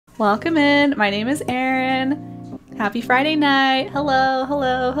Welcome in. My name is Erin. Happy Friday night. Hello,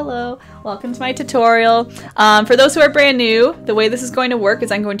 hello, hello. Welcome to my tutorial. For those who are brand new, the way this is going to work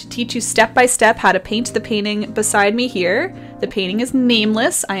is I'm going to teach you step by step how to paint the painting beside me here. The painting is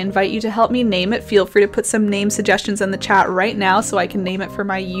nameless. I invite you to help me name it. Feel free to put some name suggestions in the chat right now so I can name it for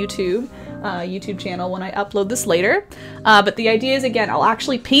my YouTube channel when I upload this later. But the idea is, again, I'll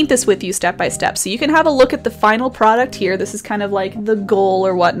actually paint this with you step by step. So you can have a look at the final product here. This is kind of like the goal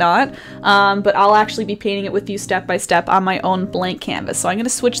or whatnot. But I'll actually be painting it with you step by step on my own blank canvas. So I'm going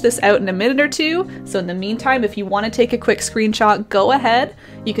to switch this out in a minute or two. So in the meantime, if you want to take a quick screenshot, go ahead.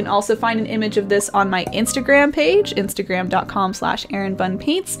 You can also find an image of this on my Instagram page,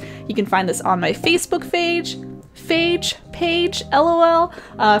 instagram.com/erinbunpaints. You can find this on my Facebook page, lol,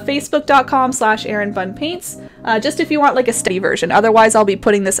 facebook.com/erinbunpaints, just if you want like a steady version. Otherwise, I'll be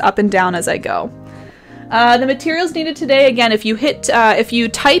putting this up and down as I go. The materials needed today, again, if you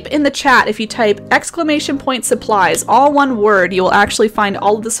type in the chat, if you type !supplies, all one word, you will actually find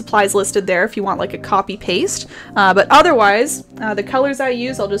all of the supplies listed there if you want like a copy paste. But otherwise, the colors I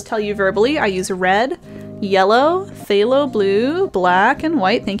use, I'll just tell you verbally. I use red, yellow, phthalo blue, black, and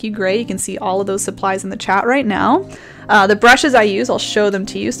white. Thank you, Gray. You can see all of those supplies in the chat right now. The brushes I use, I'll show them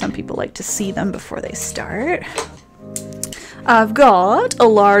to you. Some people like to see them before they start. I've got a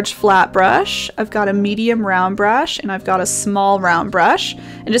large flat brush, I've got a medium round brush, and I've got a small round brush.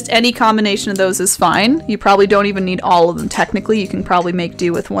 And just any combination of those is fine. You probably don't even need all of them technically. You can probably make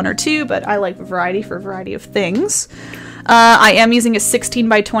do with one or two, but I like variety for a variety of things. I am using a 16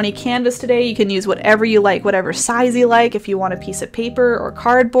 by 20 canvas today. You can use whatever you like, whatever size you like. If you want a piece of paper or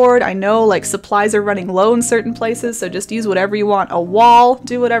cardboard, I know like supplies are running low in certain places, so just use whatever you want. A wall,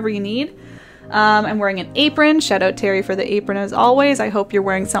 do whatever you need. I'm wearing an apron. Shout out Terry for the apron as always. I hope you're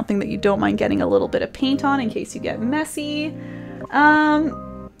wearing something that you don't mind getting a little bit of paint on in case you get messy. And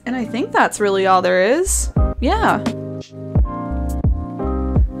I think that's really all there is. Yeah.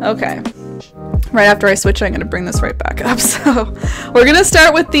 Okay. Right after I switch, I'm going to bring this right back up. So we're going to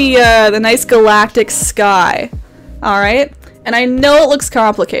start with the nice galactic sky. All right. And I know it looks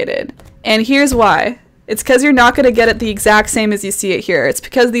complicated. And here's why. It's because you're not going to get it the exact same as you see it here. It's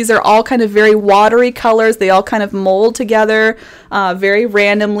because these are all kind of very watery colors. They all kind of mold together very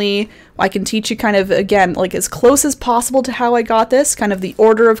randomly. I can teach you kind of, again, like as close as possible to how I got this, kind of the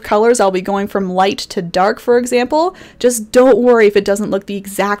order of colors. I'll be going from light to dark, for example. Just don't worry if it doesn't look the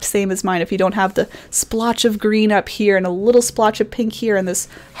exact same as mine, if you don't have the splotch of green up here and a little splotch of pink here and this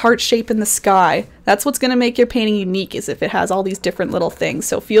heart shape in the sky. That's what's going to make your painting unique, is if it has all these different little things.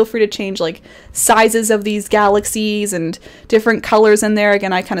 So feel free to change like sizes of these galaxies and different colors in there.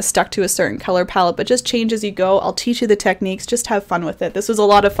 Again, I kind of stuck to a certain color palette, but just change as you go. I'll teach you the techniques. Just have fun with it. This was a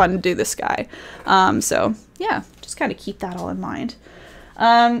lot of fun to do this guy. So yeah, just kind of keep that all in mind.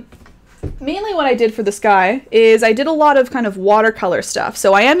 Mainly what I did for this guy is I did a lot of kind of watercolor stuff.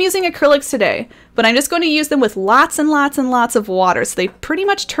 So I am using acrylics today, but I'm just going to use them with lots and lots and lots of water. So they pretty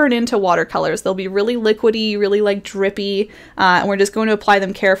much turn into watercolors. They'll be really liquidy, really like drippy, and we're just going to apply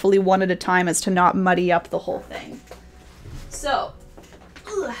them carefully one at a time as to not muddy up the whole thing. So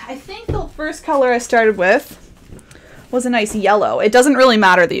I think the first color I started with was a nice yellow. It doesn't really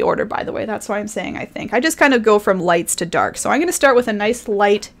matter the order, by the way. That's why I'm saying I think. I just kind of go from lights to dark. So I'm going to start with a nice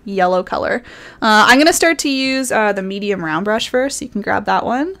light yellow color. I'm going to start to use the medium round brush first. So you can grab that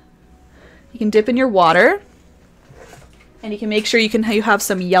one. You can dip in your water. And you can make sure you have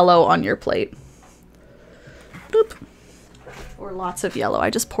some yellow on your plate. Boop. Or lots of yellow. I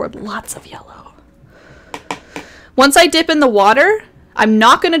just poured lots of yellow. Once I dip in the water, I'm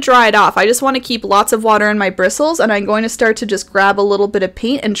not going to dry it off. I just want to keep lots of water in my bristles, and I'm going to start to just grab a little bit of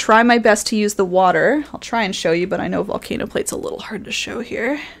paint and try my best to use the water. I'll try and show you, but I know volcano plate's a little hard to show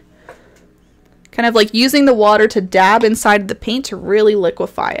here. Kind of like using the water to dab inside the paint to really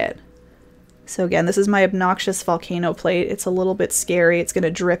liquefy it. So again, this is my obnoxious volcano plate. It's a little bit scary. It's going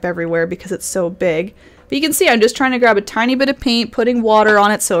to drip everywhere because it's so big. But you can see I'm just trying to grab a tiny bit of paint, putting water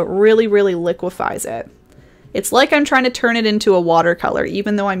on it so it really, really liquefies it. It's like I'm trying to turn it into a watercolor,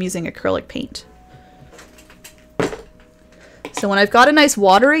 even though I'm using acrylic paint. So when I've got a nice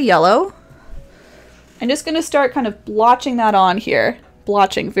watery yellow, I'm just going to start kind of blotching that on here.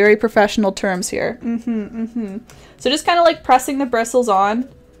 Blotching, very professional terms here. So just kind of like pressing the bristles on,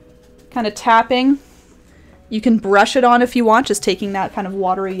 kind of tapping. You can brush it on if you want, just taking that kind of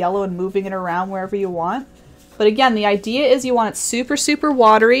watery yellow and moving it around wherever you want. But again, the idea is you want it super, super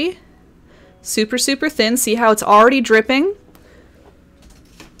watery. Super, super thin. See how it's already dripping?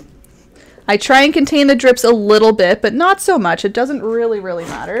 I try and contain the drips a little bit, but not so much. It doesn't really, really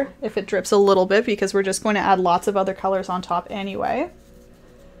matter if it drips a little bit because we're just going to add lots of other colors on top anyway.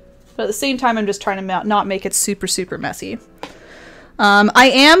 But at the same time, I'm just trying to not make it super, super messy.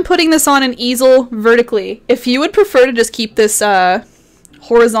 I am putting this on an easel vertically. If you would prefer to just keep this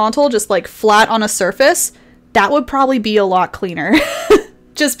horizontal, just like flat on a surface, that would probably be a lot cleaner.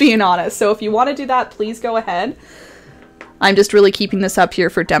 Just being honest. So if you want to do that, please go ahead. I'm just really keeping this up here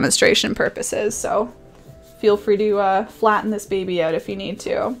for demonstration purposes. So feel free to flatten this baby out if you need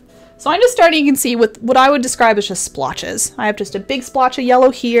to. So I'm just starting, you can see, with what I would describe as just splotches. I have just a big splotch of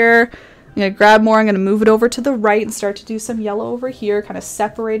yellow here. I'm going to grab more, I'm going to move it over to the right and start to do some yellow over here, kind of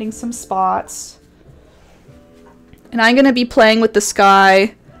separating some spots. And I'm going to be playing with the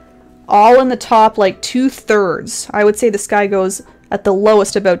sky all in the top, like 2/3. I would say the sky goes at the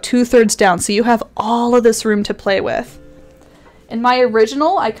lowest about 2/3 down, so you have all of this room to play with. In my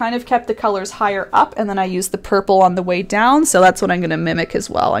original, I kind of kept the colors higher up, and then I used the purple on the way down, so that's what I'm going to mimic as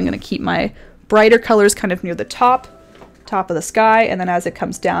well. I'm going to keep my brighter colors kind of near the top of the sky, and then as it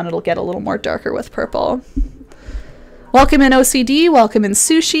comes down, it'll get a little more darker with purple. Welcome in OCD, welcome in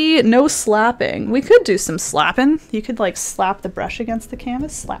Sushi. No slapping. We could do some slapping. You could like slap the brush against the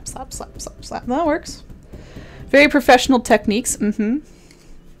canvas. Slap, slap, slap, slap, slap. That works. Very professional techniques.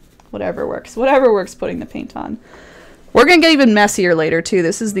 Whatever works. Whatever works putting the paint on. We're gonna get even messier later too.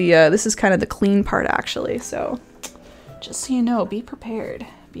 This is the this is kind of the clean part actually. So just so you know, be prepared.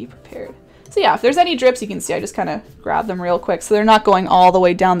 Be prepared. So yeah, if there's any drips, you can see I just kind of grab them real quick so they're not going all the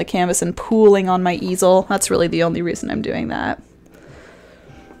way down the canvas and pooling on my easel. That's really the only reason I'm doing that.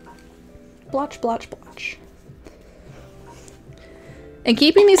 Blotch, blotch, blotch. And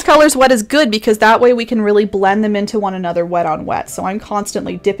keeping these colors wet is good because that way we can really blend them into one another wet on wet. So I'm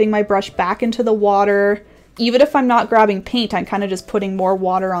constantly dipping my brush back into the water. Even if I'm not grabbing paint, I'm kind of just putting more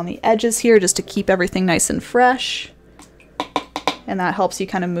water on the edges here just to keep everything nice and fresh. And that helps you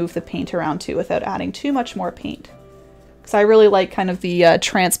kind of move the paint around too without adding too much more paint. Because I really like kind of the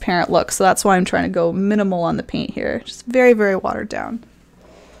transparent look, so that's why I'm trying to go minimal on the paint here. Just very, very watered down.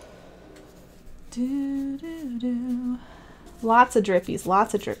 Lots of drippies,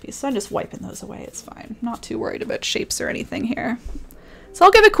 lots of drippies. So I'm just wiping those away, it's fine. I'm not too worried about shapes or anything here. So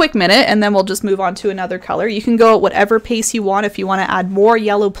I'll give it a quick minute and then we'll just move on to another color. You can go at whatever pace you want. If you want to add more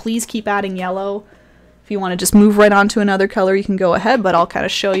yellow, please keep adding yellow. If you want to just move right on to another color, you can go ahead, but I'll kind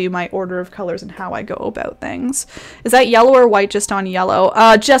of show you my order of colors and how I go about things. Is that yellow or white just on yellow?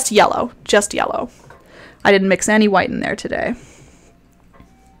 Just yellow, just yellow. I didn't mix any white in there today.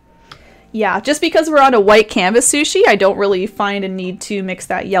 Yeah, just because we're on a white canvas Sushi, I don't really find a need to mix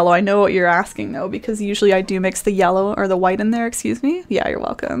that yellow. I know what you're asking though, because usually I do mix the yellow or the white in there, excuse me. Yeah, you're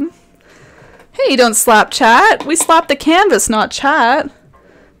welcome. Hey, don't slap chat. We slap the canvas, not chat.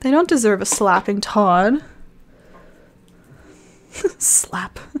 They don't deserve a slapping, Todd.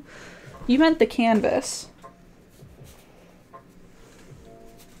 Slap. You meant the canvas.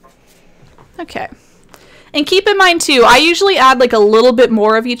 Okay. And keep in mind too, I usually add like a little bit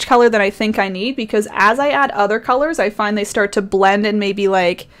more of each color than I think I need because as I add other colors, I find they start to blend and maybe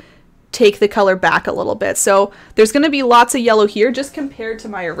like take the color back a little bit. So there's going to be lots of yellow here just compared to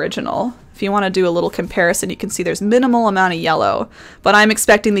my original. If you want to do a little comparison, you can see there's minimal amount of yellow, but I'm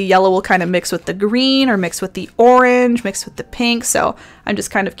expecting the yellow will kind of mix with the green or mix with the orange, mix with the pink. So I'm just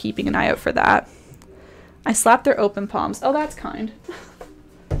kind of keeping an eye out for that. I slapped their open palms. Oh, that's kind.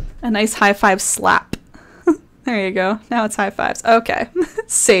 A nice high five slap. There you go. Now it's high fives. Okay.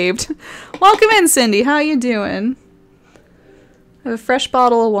 Saved. Welcome in, Cindy. How you doing? I have a fresh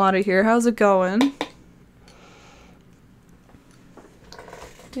bottle of water here. How's it going?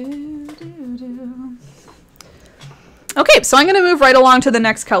 Okay, so I'm going to move right along to the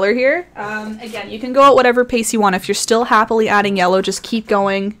next color here. Again, you can go at whatever pace you want. If you're still happily adding yellow, just keep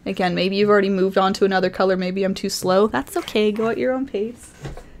going. Again, maybe you've already moved on to another color. Maybe I'm too slow. That's okay. Go at your own pace.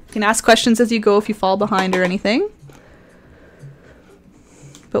 You can ask questions as you go if you fall behind or anything.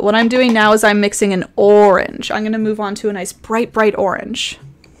 But what I'm doing now is I'm mixing an orange. I'm going to move on to a nice bright, bright orange.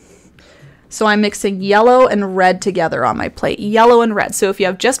 So I'm mixing yellow and red together on my plate. Yellow and red. So if you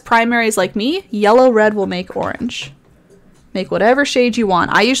have just primaries like me, yellow, red will make orange. Make whatever shade you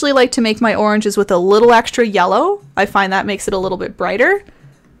want. I usually like to make my oranges with a little extra yellow. I find that makes it a little bit brighter.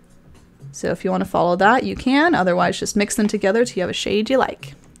 So if you want to follow that, you can. Otherwise, just mix them together till you have a shade you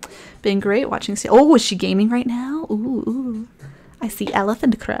like. Been great watching. Oh, is she gaming right now? Ooh, ooh. I see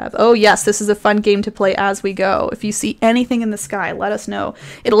elephant crab. Oh yes, this is a fun game to play as we go. If you see anything in the sky, let us know.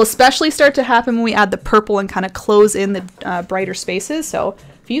 It'll especially start to happen when we add the purple and kind of close in the brighter spaces. So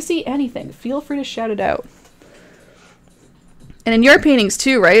if you see anything, feel free to shout it out. And in your paintings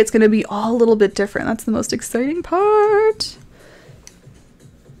too, right? It's going to be all a little bit different. That's the most exciting part.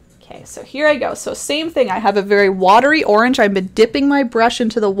 Okay, so here I go. So same thing. I have a very watery orange. I've been dipping my brush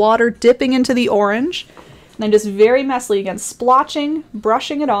into the water, dipping into the orange. And I'm just very messily, again, splotching,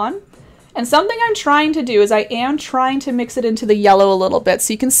 brushing it on. And something I'm trying to do is I am trying to mix it into the yellow a little bit.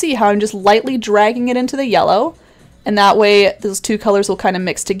 So you can see how I'm just lightly dragging it into the yellow. And that way those two colors will kind of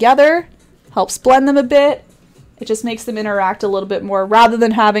mix together, helps blend them a bit. It just makes them interact a little bit more rather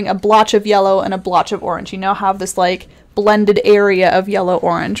than having a blotch of yellow and a blotch of orange. You now have this like blended area of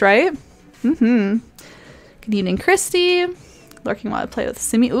yellow-orange, right? Good evening, Christy. Lurking while I play with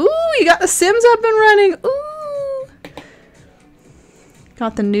Simmy. Ooh, you got the Sims up and running. Ooh.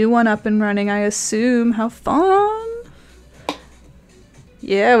 Got the new one up and running, I assume. How fun.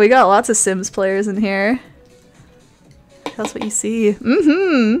 Yeah, we got lots of Sims players in here. Tell us what you see.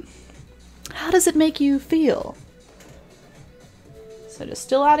 How does it make you feel? So just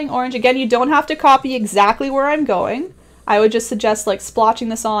still adding orange. Again, you don't have to copy exactly where I'm going. I would just suggest like splotching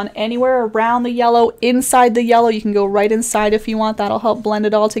this on anywhere around the yellow, inside the yellow. You can go right inside if you want. That'll help blend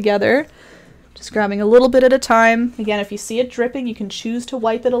it all together. Just grabbing a little bit at a time. Again, if you see it dripping, you can choose to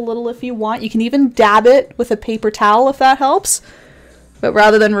wipe it a little if you want. You can even dab it with a paper towel if that helps. But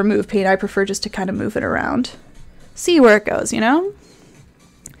rather than remove paint, I prefer just to kind of move it around. See where it goes, you know?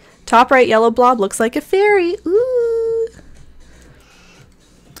 Top right yellow blob looks like a fairy. Ooh.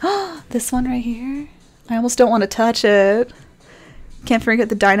 This one right here. I almost don't want to touch it. Can't forget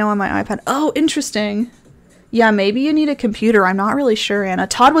the dino on my iPad. Oh, interesting. Yeah, maybe you need a computer. I'm not really sure, Anna.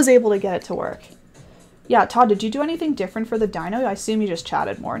 Todd was able to get it to work. Yeah, Todd, did you do anything different for the dino? I assume you just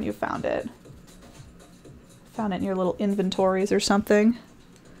chatted more and you found it. Found it in your little inventories or something.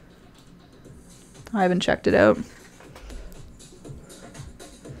 I haven't checked it out.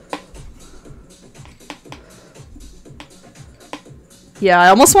 Yeah, I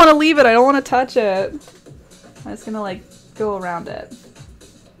almost want to leave it. I don't want to touch it. I'm just gonna like go around it.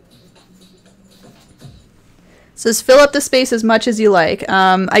 So just fill up the space as much as you like.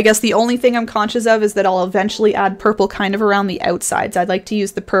 I guess the only thing I'm conscious of is that I'll eventually add purple kind of around the outsides. I'd like to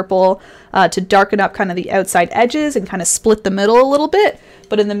use the purple to darken up kind of the outside edges and kind of split the middle a little bit.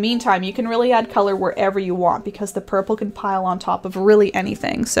 But in the meantime, you can really add color wherever you want because the purple can pile on top of really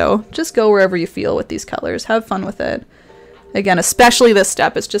anything. So just go wherever you feel with these colors. Have fun with it. Again, especially this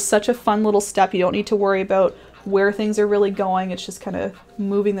step. It's just such a fun little step. You don't need to worry about where things are really going. It's just kind of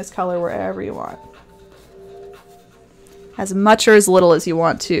moving this color wherever you want. As much or as little as you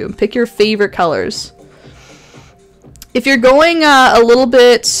want to. Pick your favorite colors. If you're going a little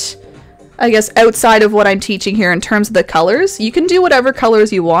bit, I guess, outside of what I'm teaching here in terms of the colors, you can do whatever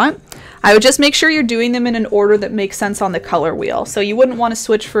colors you want. I would just make sure you're doing them in an order that makes sense on the color wheel. So you wouldn't want to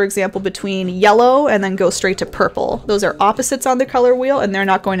switch, for example, between yellow and then go straight to purple. Those are opposites on the color wheel and they're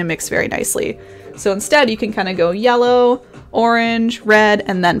not going to mix very nicely. So instead you can kind of go yellow, orange, red,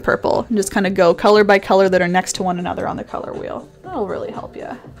 and then purple. And just kind of go color by color that are next to one another on the color wheel. That'll really help you.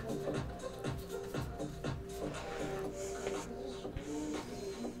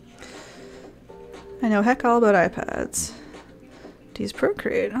 I know heck all about iPads. Use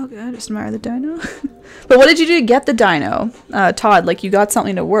Procreate. Oh good, just admire the dino. But what did you do to get the dino? Todd, like you got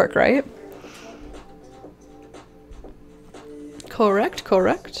something to work, right? Correct,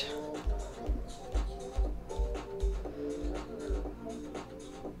 correct.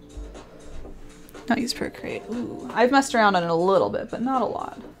 Not use Procreate. Ooh, I've messed around on it a little bit, but not a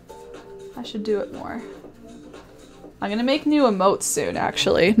lot. I should do it more. I'm gonna make new emotes soon,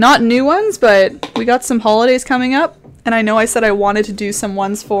 actually. Not new ones, but we got some holidays coming up. And I know I said I wanted to do some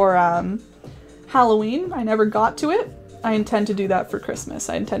ones for Halloween. I never got to it. I intend to do that for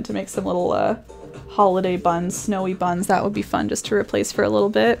Christmas. I intend to make some little holiday buns, snowy buns. That would be fun just to replace for a little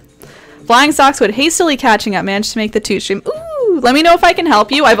bit. Flying Sockswood, hastily catching up, managed to make the toot stream. Ooh, let me know if I can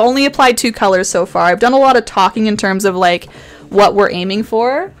help you. I've only applied 2 colors so far. I've done a lot of talking in terms of like what we're aiming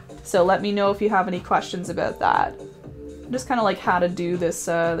for. So let me know if you have any questions about that. Just kind of like how to do this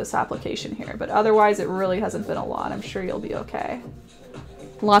this application here, but otherwise it really hasn't been a lot. I'm sure you'll be okay.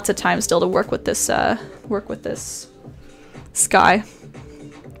 Lots of time still to work with this sky.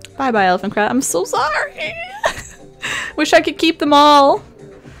 Bye bye elephant crab. I'm so sorry. Wish I could keep them all.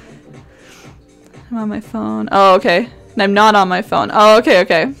 I'm on my phone. Oh okay. And I'm not on my phone. Oh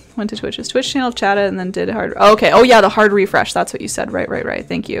okay. Went to Twitch's Twitch channel, chatted, and then did hard. Oh, okay. Oh yeah, the hard refresh. That's what you said. Right.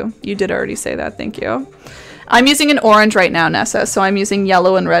 Thank you. You did already say that. Thank you. I'm using an orange right now, Nessa, so I'm using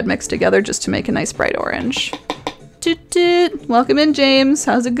yellow and red mixed together just to make a nice bright orange. Toot toot! Welcome in, James.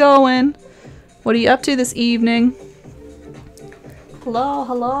 How's it going? What are you up to this evening? Hello,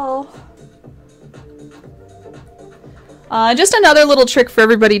 hello. Just another little trick for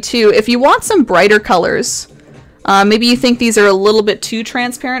everybody too. If you want some brighter colors, Maybe you think these are a little bit too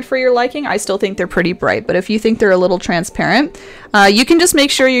transparent for your liking. I still think they're pretty bright, but if you think they're a little transparent, you can just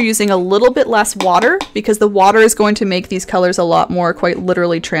make sure you're using a little bit less water, because the water is going to make these colors a lot more quite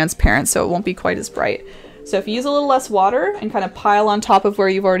literally transparent, so it won't be quite as bright. So if you use a little less water and kind of pile on top of where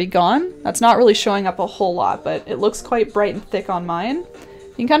you've already gone, that's not really showing up a whole lot, but it looks quite bright and thick on mine.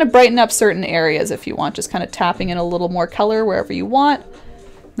 You can kind of brighten up certain areas if you want, just kind of tapping in a little more color wherever you want.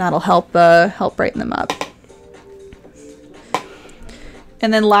 That'll help brighten them up.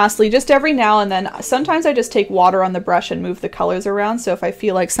 And then lastly, just every now and then, sometimes I just take water on the brush and move the colors around. So if I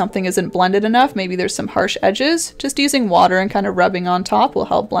feel like something isn't blended enough, maybe there's some harsh edges, just using water and kind of rubbing on top will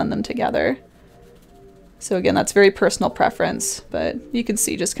help blend them together. So again, that's very personal preference, but you can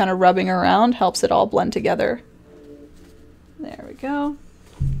see just kind of rubbing around helps it all blend together. There we go.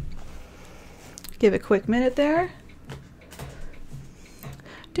 Give a quick minute there.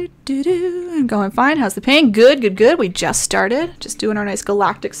 I'm going fine. How's the paint? Good, good, good. We just started. Just doing our nice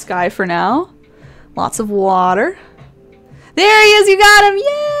galactic sky for now. Lots of water. There he is! You got him!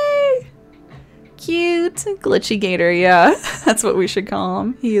 Yay! Cute. Glitchy gator, yeah. That's what we should call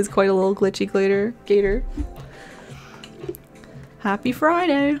him. He is quite a little glitchy gator. Happy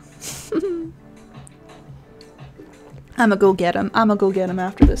Friday. I'ma go get him. I'ma go get him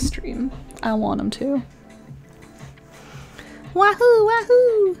after this stream. I want him to. Wahoo!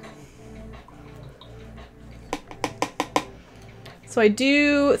 Wahoo! So I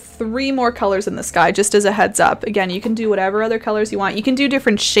do 3 more colors in the sky, just as a heads up. Again, you can do whatever other colors you want. You can do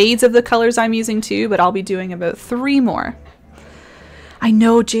different shades of the colors I'm using too, but I'll be doing about 3 more. I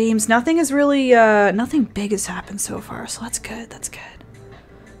know, James, nothing is really, nothing big has happened so far, so that's good, that's good.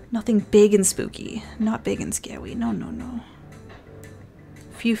 Nothing big and spooky. Not big and scary. No, no, no.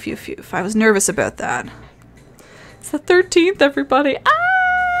 Phew, phew, phew. I was nervous about that. It's the 13th, everybody.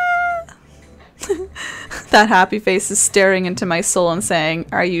 Ah! That happy face is staring into my soul and saying,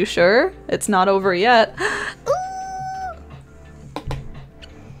 "Are you sure? It's not over yet."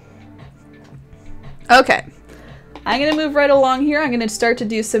 Okay. I'm going to move right along here. I'm going to start to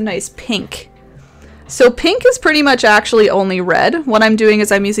do some nice pink. So pink is pretty much actually only red. What I'm doing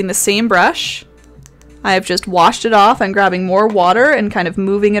is I'm using the same brush. I have just washed it off. I'm grabbing more water and kind of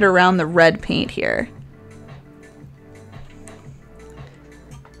moving it around the red paint here.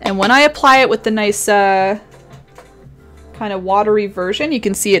 And when I apply it with the nice kind of watery version, you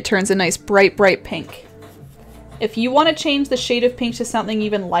can see it turns a nice bright, bright pink. If you want to change the shade of pink to something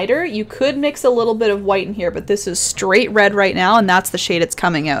even lighter, you could mix a little bit of white in here, but this is straight red right now, and that's the shade it's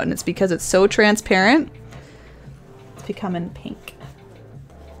coming out. And it's because it's so transparent, it's becoming pink.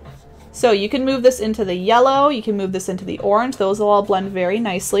 So you can move this into the yellow, you can move this into the orange. Those will all blend very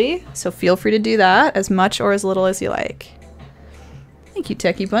nicely. So feel free to do that as much or as little as you like. Thank you,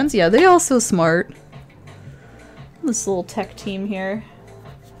 Techie Buns. Yeah, they all so smart. This little tech team here.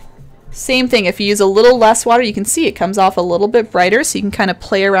 Same thing, if you use a little less water, you can see it comes off a little bit brighter, so you can kind of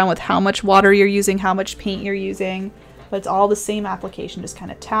play around with how much water you're using, how much paint you're using, but it's all the same application, just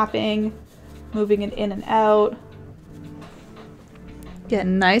kind of tapping, moving it in and out.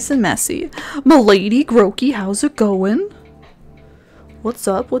 Getting nice and messy. M'lady Grokey, how's it going? What's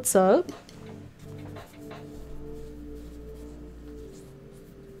up, what's up?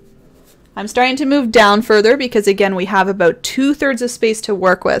 I'm starting to move down further because, again, we have about 2/3 of space to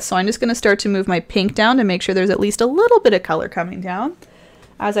work with. So I'm just going to start to move my pink down to make sure there's at least a little bit of color coming down.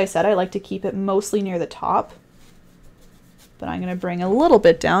 As I said, I like to keep it mostly near the top. But I'm going to bring a little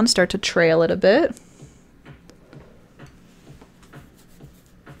bit down, start to trail it a bit.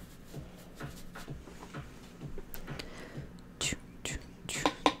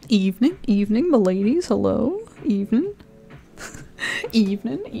 Evening, evening, my ladies. Hello. Evening.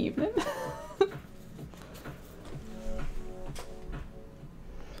 Evening, evening.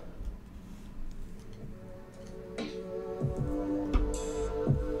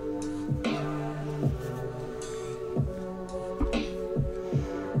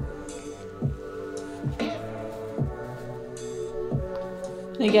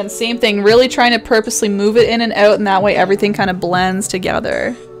 And again, same thing, really trying to purposely move it in and out, and that way everything kind of blends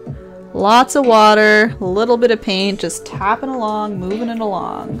together. Lots of water, a little bit of paint, just tapping along, moving it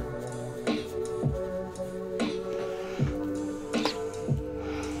along.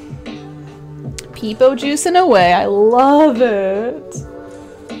 Peepo juicing away, I love it.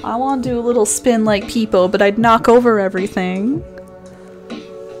 I want to do a little spin like Peepo, but I'd knock over everything.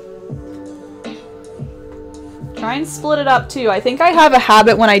 Try and split it up too. I think I have a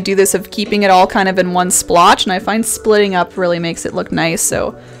habit when I do this of keeping it all kind of in one splotch, and I find splitting up really makes it look nice,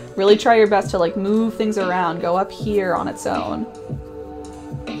 so really try your best to like move things around, go up here on its own.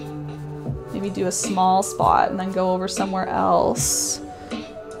 Maybe do a small spot and then go over somewhere else.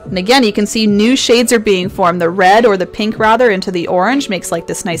 And again, you can see new shades are being formed. The red, or the pink rather, into the orange makes like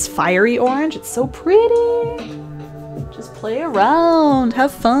this nice fiery orange. It's so pretty. Just play around,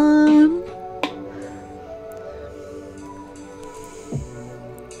 have fun.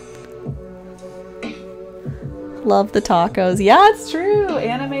 Love the tacos. Yeah, it's true.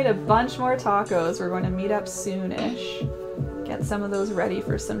 Anna made a bunch more tacos. We're going to meet up soonish. Get some of those ready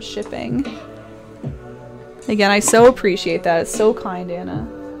for some shipping. Again, I so appreciate that. It's so kind, Anna.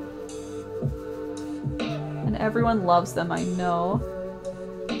 And everyone loves them, I know.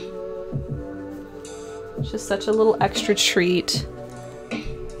 It's just such a little extra treat.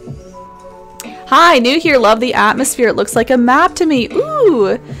 Hi, new here. Love the atmosphere. It looks like a map to me.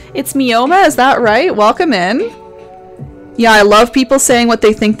 Ooh, it's Mioma, is that right? Welcome in. Yeah, I love people saying what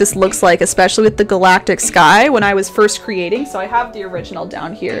they think this looks like, especially with the galactic sky when I was first creating. So I have the original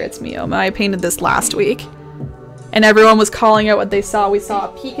down here. It's Mioma. I painted this last week. And everyone was calling out what they saw. We saw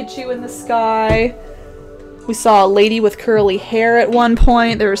a Pikachu in the sky. We saw a lady with curly hair at one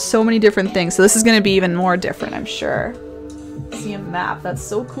point. There were so many different things. So this is going to be even more different, I'm sure. See a map. That's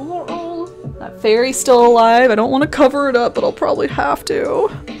so cool. Oh, that fairy's still alive. I don't want to cover it up, but I'll probably have to.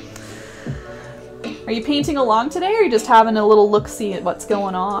 Are you painting along today, or are you just having a little look-see at what's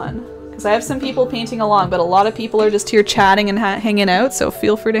going on? Because I have some people painting along, but a lot of people are just here chatting and hanging out, so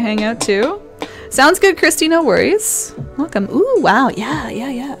feel free to hang out too. Sounds good, Christy, no worries. Welcome. Ooh, wow, yeah.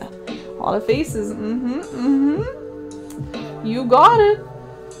 A lot of faces. You got it.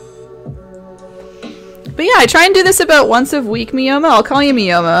 But yeah, I try and do this about once a week, Mioma. I'll call you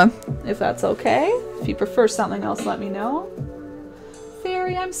Mioma, if that's okay. If you prefer something else, let me know.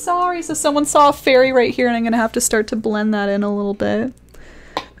 Fairy, I'm sorry. So someone saw a fairy right here, and I'm going to have to start to blend that in a little bit.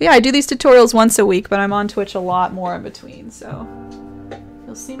 But yeah, I do these tutorials once a week, but I'm on Twitch a lot more in between, so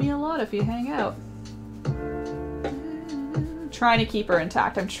you'll see me a lot if you hang out. I'm trying to keep her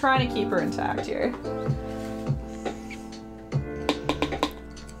intact. I'm trying to keep her intact here.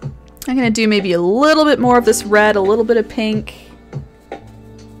 I'm going to do maybe a little bit more of this red, a little bit of pink.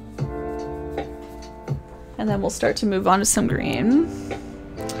 And then we'll start to move on to some green.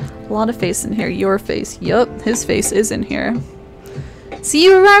 A lot of face in here. Your face. Yup, his face is in here. See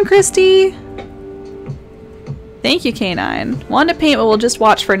you around, Christy! Thank you, K9. Wanted to paint, but we'll just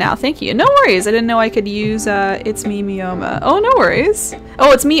watch for now. Thank you. No worries. I didn't know I could use It's Me, Mioma. Oh, no worries.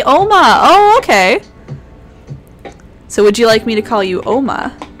 Oh, it's me, Oma. Oh, okay. So would you like me to call you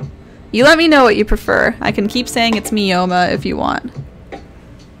Oma? You let me know what you prefer. I can keep saying it's Mioma if you want.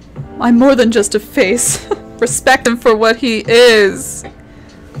 I'm more than just a face. Respect him for what he is.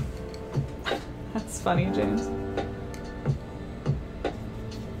 That's funny, James.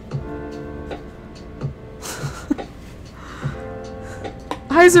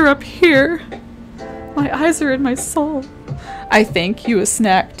 Eyes are up here. My eyes are in my soul. I think you a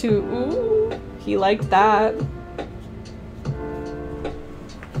snack too. Ooh, he liked that.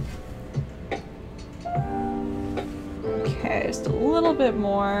 Okay, just a little bit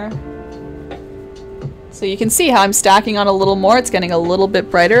more. So you can see how I'm stacking on a little more. It's getting a little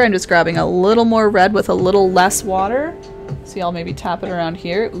bit brighter. I'm just grabbing a little more red with a little less water. So I'll maybe tap it around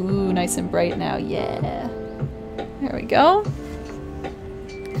here. Ooh, nice and bright now. Yeah. There we go.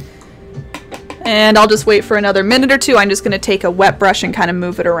 And I'll just wait for another minute or two. I'm just going to take a wet brush and kind of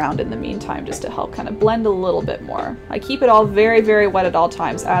move it around in the meantime just to help kind of blend a little bit more. I keep it all very, very wet at all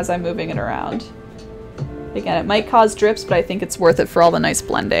times as I'm moving it around. Again, it might cause drips, but I think it's worth it for all the nice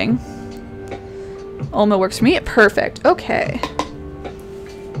blending. Oma works for me. Perfect. Okay.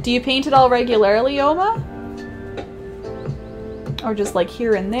 Do you paint it all regularly, Oma? Or just like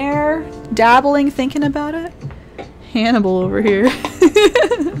here and there? Dabbling, thinking about it? Hannibal over here.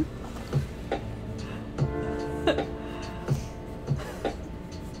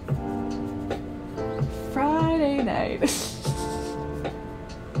 Friday night.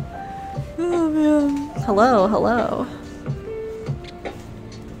 Oh man. Hello, hello.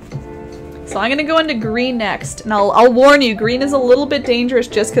 So I'm gonna go into green next, and I'll warn you, green is a little bit dangerous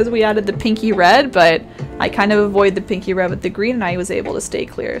just because we added the pinky red, but I kind of avoid the pinky red with the green, and I was able to stay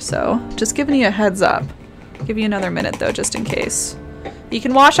clear. So just giving you a heads up. I'll give you another minute though, just in case. You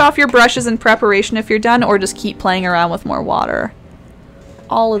can wash off your brushes in preparation if you're done, or just keep playing around with more water.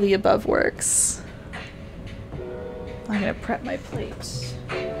 All of the above works. I'm gonna prep my plate.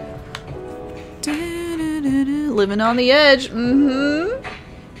 Living on the edge. Mm-hmm.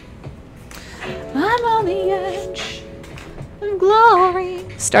 I'm on the edge of glory.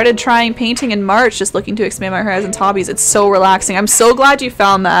 Started trying painting in March, just looking to expand my horizons hobbies. It's so relaxing. I'm so glad you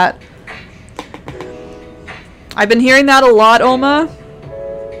found that. I've been hearing that a lot, Oma.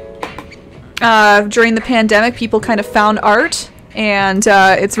 during the pandemic, people kind of found art, and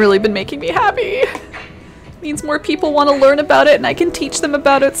it's really been making me happy. It means more people want to learn about it, and I can teach them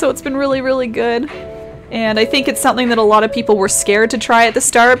about it, so it's been really, really good. And I think it's something that a lot of people were scared to try at the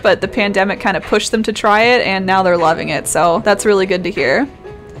start, but the pandemic kind of pushed them to try it, and now they're loving it, so that's really good to hear.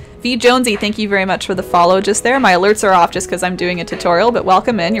 V Jonesy, thank you very much for the follow just there. My alerts are off just because I'm doing a tutorial, but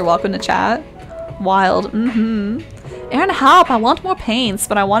welcome in. You're welcome to chat. Wild. Aaron, help! I want more paints,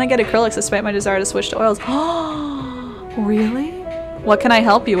 but I want to get acrylics despite my desire to switch to oils. Oh, really? What can I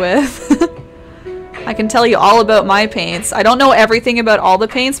help you with? I can tell you all about my paints. I don't know everything about all the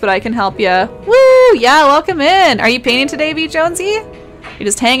paints, but I can help you. Woo! Yeah, welcome in. Are you painting today, V Jonesy? You're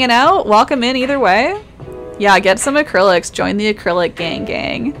just hanging out? Welcome in either way. Yeah, get some acrylics. Join the acrylic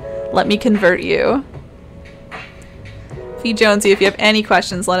gang. Let me convert you. V Jonesy, if you have any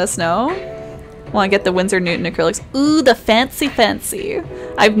questions, let us know. Want to get the Winsor Newton acrylics. Ooh, the fancy.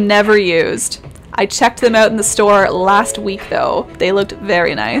 I've never used. I checked them out in the store last week, though. They looked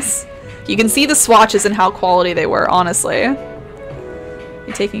very nice. You can see the swatches and how quality they were, honestly.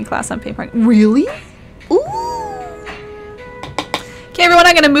 You're taking a class on paint pouring. Really? Ooh! Okay, everyone,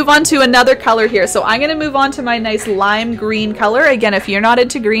 I'm going to move on to another color here. So I'm going to move on to my nice lime green color. Again, if you're not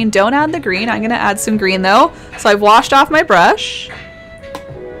into green, don't add the green. I'm going to add some green, though. So I've washed off my brush.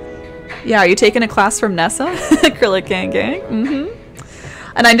 Yeah, are you taking a class from Nessa? Acrylic gang.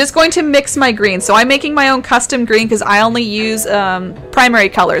 And I'm just going to mix my green. So I'm making my own custom green because I only use primary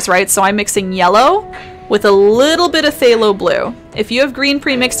colors, right? So I'm mixing yellow with a little bit of phthalo blue. If you have green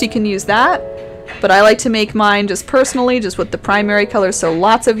pre-mixed, you can use that. But I like to make mine just personally, just with the primary colors. So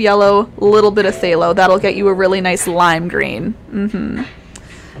lots of yellow, a little bit of phthalo. That'll get you a really nice lime green.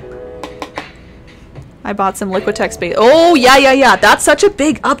 I bought some Liquitex base. Oh, yeah. That's such a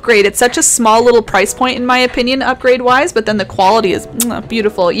big upgrade. It's such a small little price point, in my opinion, upgrade-wise. But then the quality is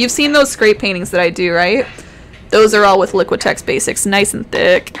beautiful. You've seen those scrape paintings that I do, right? Those are all with Liquitex Basics. Nice and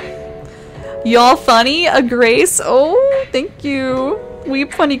thick. Y'all funny? A Grace? Oh, thank you. We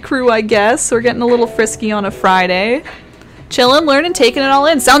funny crew, I guess. We're getting a little frisky on a Friday. Chillin', learning, taking it all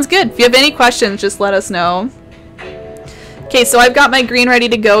in. Sounds good. If you have any questions, just let us know. Okay, so I've got my green ready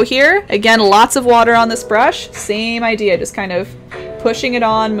to go here. Again, lots of water on this brush. Same idea, just kind of pushing it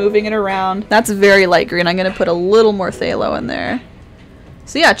on, moving it around. That's very light green. I'm going to put a little more phthalo in there.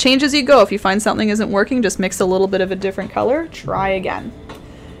 So yeah, change as you go. If you find something isn't working, just mix a little bit of a different color. Try again.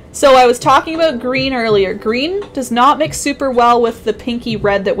 So I was talking about green earlier. Green does not mix super well with the pinky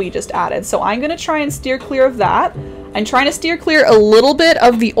red that we just added. So I'm going to try and steer clear of that. I'm trying to steer clear a little bit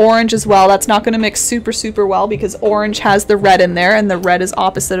of the orange as well. That's not going to mix super well because orange has the red in there and the red is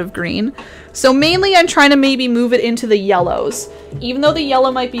opposite of green. So mainly I'm trying to maybe move it into the yellows. Even though the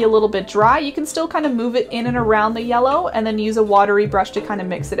yellow might be a little bit dry, you can still kind of move it in and around the yellow and then use a watery brush to kind of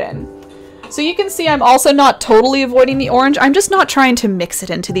mix it in. So you can see I'm also not totally avoiding the orange. I'm just not trying to mix it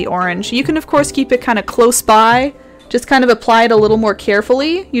into the orange. You can of course keep it kind of close by. Just kind of apply it a little more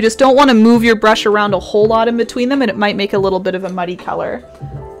carefully. You just don't want to move your brush around a whole lot in between them and it might make a little bit of a muddy color.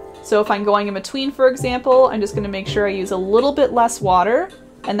 So if I'm going in between, for example, I'm just going to make sure I use a little bit less water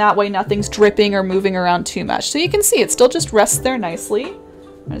and that way nothing's dripping or moving around too much. So you can see it still just rests there nicely.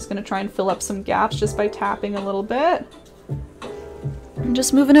 I'm just going to try and fill up some gaps just by tapping a little bit. I'm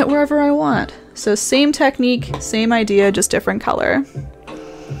just moving it wherever I want. So same technique, same idea, just different color.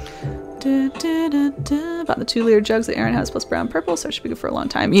 About the 2-liter jugs that Erin has plus brown purple, so it should be good for a long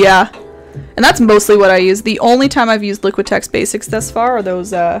time. Yeah, and that's mostly what I use. The only time I've used Liquitex Basics thus far are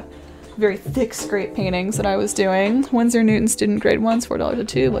those very thick scrape paintings that I was doing. Winsor Newton student grade 1's $4 a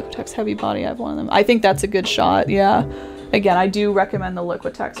tube. Liquitex heavy body, I have one of them. I think that's a good shot, yeah. Again, I do recommend the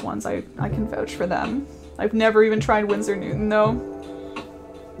Liquitex ones. I can vouch for them. I've never even tried Winsor Newton though.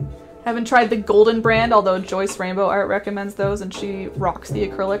 Haven't tried the Golden brand, although Joyce Rainbow Art recommends those and she rocks the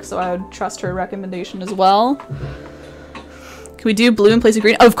acrylic, so I would trust her recommendation as well. Can we do blue in place of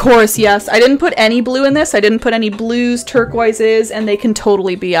green? Of course, yes. I didn't put any blue in this. I didn't put any blues, turquoises, and they can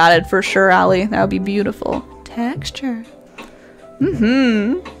totally be added for sure, Allie. That would be beautiful. Texture.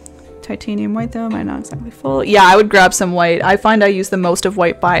 Titanium white though, might not exactly full. Yeah, I would grab some white. I find I use the most of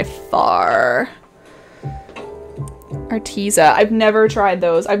white by far. Arteza. I've never tried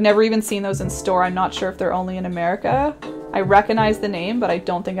those. I've never even seen those in store. I'm not sure if they're only in America. I recognize the name, but I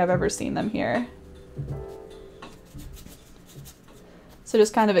don't think I've ever seen them here. So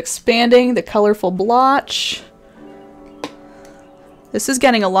just kind of expanding the colorful blotch. This is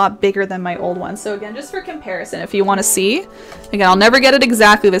getting a lot bigger than my old one. So again, just for comparison, if you want to see. Again, I'll never get it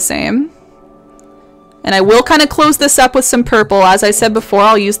exactly the same. And I will kind of close this up with some purple. As I said before,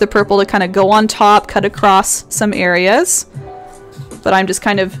 I'll use the purple to kind of go on top, cut across some areas. But I'm just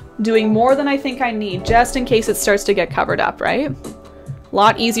kind of doing more than I think I need, just in case it starts to get covered up, right? A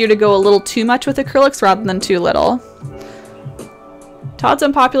lot easier to go a little too much with acrylics rather than too little. Todd's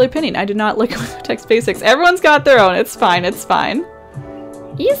unpopular opinion. I do not like text basics. Everyone's got their own. It's fine. It's fine.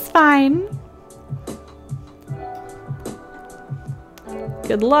 He's fine.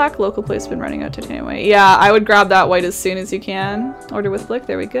 Good luck. Local place has been running out titanium white. Yeah, I would grab that white as soon as you can. Order with Flick.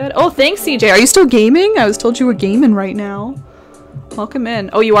 There we go. Oh, thanks, CJ. Are you still gaming? I was told you were gaming right now. Welcome in.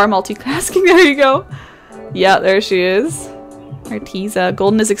 Oh, you are multitasking. There you go. Yeah, there she is. Arteza.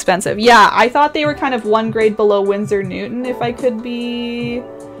 Golden is expensive. Yeah, I thought they were kind of one grade below Winsor Newton, if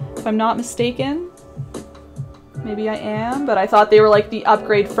I'm not mistaken. Maybe I am, but I thought they were like the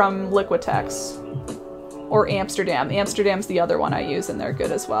upgrade from Liquitex. Or Amsterdam. Amsterdam's the other one I use, and they're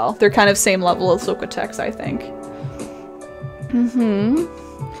good as well. They're kind of same level as Liquitex, I think.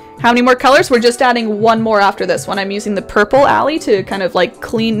 How many more colors? We're just adding one more after this one. I'm using the purple alley to kind of like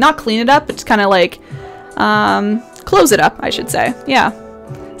not clean it up, but just kind of like close it up, I should say. Yeah.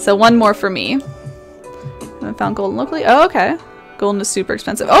 So one more for me. I found golden locally. Oh, okay. Golden is super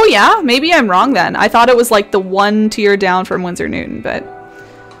expensive. Oh yeah, maybe I'm wrong then. I thought it was like the one tier down from Winsor Newton, but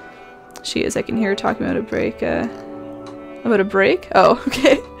she is. I can hear her talking about a break. About a break? Oh,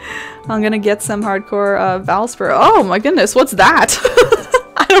 okay. I'm gonna get some hardcore Valspar. Oh my goodness, what's that?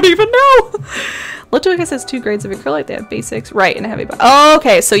 I don't even know. Litwick says 2 grades of acrylic. They have basics, right, and a heavy body. Oh,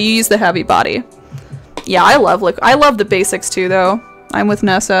 okay, so you use the heavy body. Yeah, I love the basics too, though. I'm with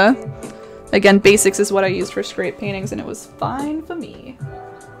Nessa. Again, basics is what I used for scrape paintings, and it was fine for me.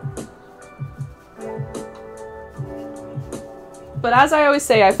 But as I always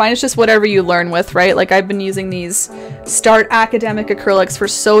say, I find it's just whatever you learn with, right? Like, I've been using these Start Academic Acrylics for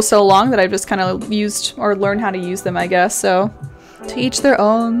so long that I've just kind of used or learned how to use them, I guess. So, to each their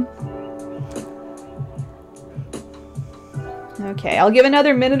own. Okay, I'll give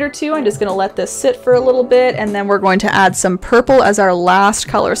another minute or two. I'm just going to let this sit for a little bit, and then we're going to add some purple as our last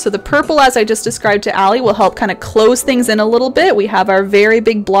color. So the purple, as I just described to Allie, will help kind of close things in a little bit. We have our very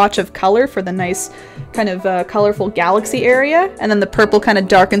big blotch of color for the nice kind of colorful galaxy area, and then the purple kind of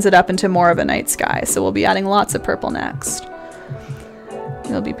darkens it up into more of a night sky. So we'll be adding lots of purple next.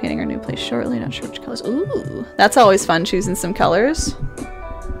 We'll be painting our new place shortly. Not sure which colors. Ooh, that's always fun, choosing some colors.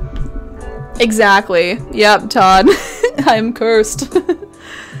 Exactly. Yep, Todd. I'm cursed.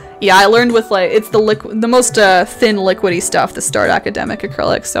 Yeah, I learned with like, it's the most thin liquidy stuff, the Start Academic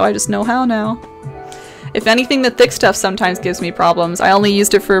Acrylic, so I just know how now. If anything, the thick stuff sometimes gives me problems. I only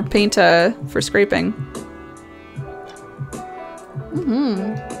used it for paint, for scraping.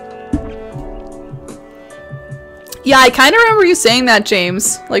 Yeah, I kind of remember you saying that,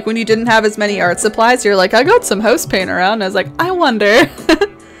 James. Like, when you didn't have as many art supplies, you're like, I got some house paint around. And I was like, I wonder.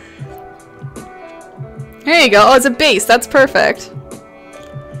 There you go. Oh, it's a base. That's perfect.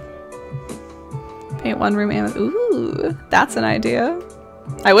 Paint one room and... Ooh, that's an idea.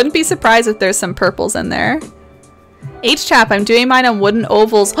 I wouldn't be surprised if there's some purples in there. H-Chap, I'm doing mine on wooden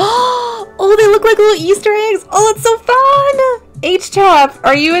ovals. Oh, they look like little Easter eggs. Oh, that's so fun. H-Chap,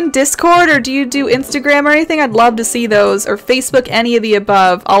 are you in Discord or do you do Instagram or anything? I'd love to see those. Or Facebook, any of the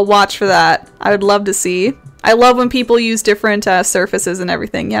above. I'll watch for that. I would love to see. I love when people use different surfaces and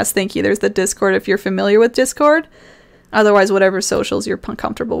everything. Yes, thank you. There's the Discord if you're familiar with Discord. Otherwise, whatever socials you're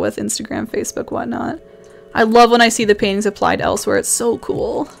comfortable with, Instagram, Facebook, whatnot. I love when I see the paintings applied elsewhere. It's so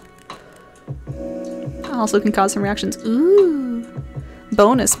cool. Also can cause some reactions. Ooh.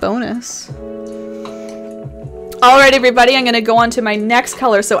 Bonus, bonus. Alright, everybody, I'm going to go on to my next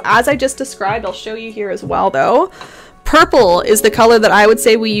color. So as I just described, I'll show you here as well, though. Purple is the color that I would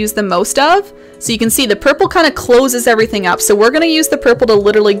say we use the most of. So you can see the purple kind of closes everything up. So we're going to use the purple to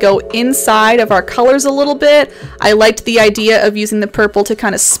literally go inside of our colors a little bit. I liked the idea of using the purple to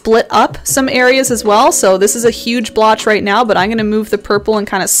kind of split up some areas as well. So this is a huge blotch right now, but I'm going to move the purple and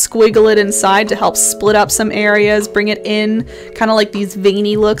kind of squiggle it inside to help split up some areas, bring it in, kind of like these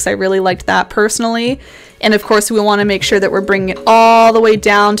veiny looks. I really liked that personally. And of course, we want to make sure that we're bringing it all the way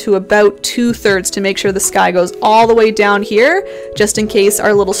down to about 2/3 to make sure the sky goes all the way down here, just in case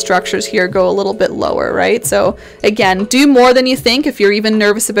our little structures here go a little bit lower, right? So again, do more than you think. If you're even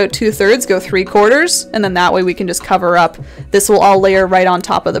nervous about 2/3, go 3/4, and then that way we can just cover up. This will all layer right on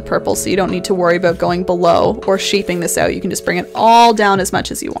top of the purple, so you don't need to worry about going below or shaping this out. You can just bring it all down as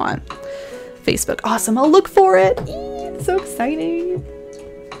much as you want. Facebook, awesome. I'll look for it. Eee, so exciting.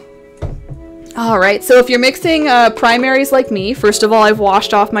 Alright, so if you're mixing primaries like me, first of all, I've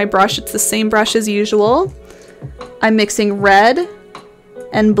washed off my brush. It's the same brush as usual. I'm mixing red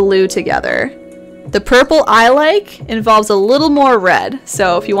and blue together. The purple I like involves a little more red.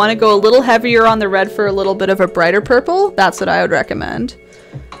 So if you want to go a little heavier on the red for a little bit of a brighter purple, that's what I would recommend.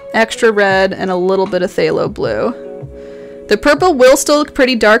 extra red, and a little bit of phthalo blue. The purple will still look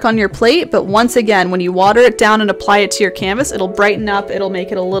pretty dark on your plate, but once again, when you water it down and apply it to your canvas, it'll brighten up, it'll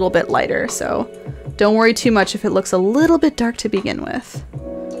make it a little bit lighter, so don't worry too much if it looks a little bit dark to begin with.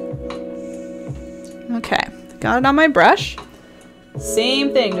 Okay, got it on my brush.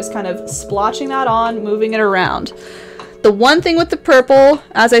 Same thing, just kind of splotching that on, moving it around. The one thing with the purple,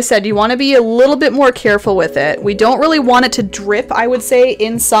 as I said, you want to be a little bit more careful with it. We don't really want it to drip, I would say,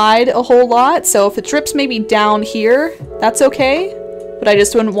 inside a whole lot. So if it drips maybe down here, that's okay. But I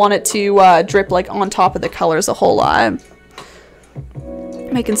just wouldn't want it to drip like on top of the colors a whole lot. I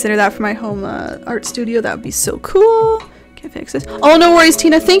might consider that for my home art studio. That would be so cool. Can't fix this. Oh, no worries,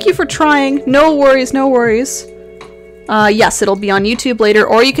 Tina. Thank you for trying. No worries, no worries. Yes, it'll be on YouTube later,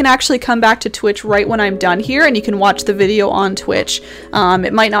 or you can actually come back to Twitch right when I'm done here, and you can watch the video on Twitch.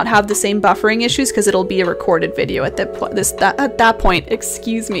 It might not have the same buffering issues because it'll be a recorded video at that point.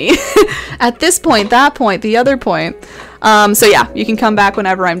 Excuse me. At this point, that point, the other point. So yeah, you can come back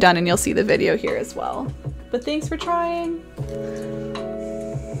whenever I'm done, and you'll see the video here as well. But thanks for trying.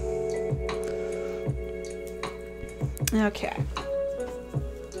 Okay.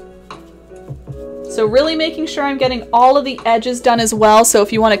 So really making sure I'm getting all of the edges done as well. So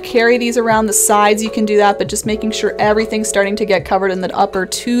if you want to carry these around the sides, you can do that, but just making sure everything's starting to get covered in the upper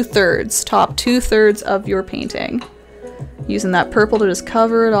 2/3, top 2/3 of your painting. Using that purple to just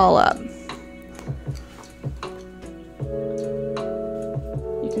cover it all up.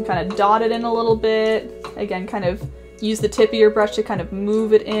 You can kind of dot it in a little bit. Again, kind of use the tip of your brush to kind of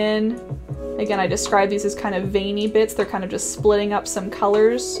move it in. Again, I describe these as kind of veiny bits. They're kind of just splitting up some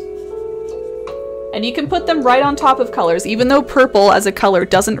colors. And you can put them right on top of colors, even though purple as a color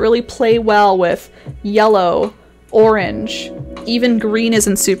doesn't really play well with yellow, orange, even green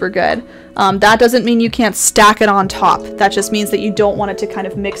isn't super good. That doesn't mean you can't stack it on top. That just means that you don't want it to kind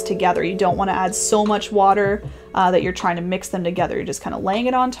of mix together. You don't want to add so much water that you're trying to mix them together. You're just kind of laying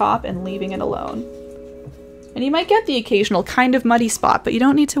it on top and leaving it alone. And you might get the occasional kind of muddy spot, but you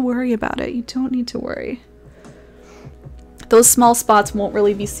don't need to worry about it. You don't need to worry. Those small spots won't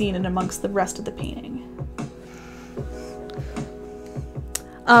really be seen in amongst the rest of the painting.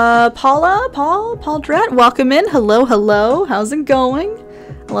 Paul Drett, welcome in. Hello, hello. How's it going?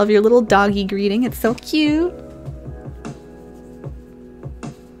 I love your little doggy greeting. It's so cute.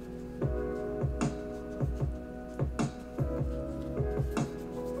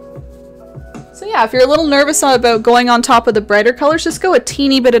 So yeah, if you're a little nervous about going on top of the brighter colors, just go a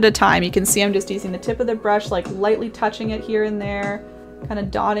teeny bit at a time. You can see I'm just using the tip of the brush, like lightly touching it here and there, kind of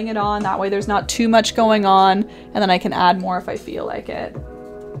dotting it on. That way there's not too much going on, and then I can add more if I feel like it.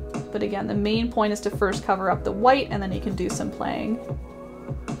 But again, the main point is to first cover up the white, and then you can do some playing.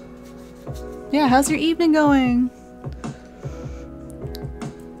 Yeah, how's your evening going?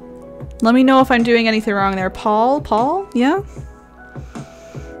 Let me know if I'm doing anything wrong there. Paul? Yeah?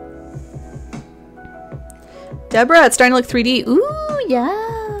 Deborah, it's starting to look 3D. Ooh,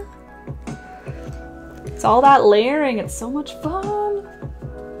 yeah. It's all that layering. It's so much fun.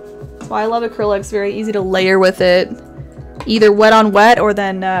 That's why I love acrylics. Very easy to layer with it. Either wet on wet, or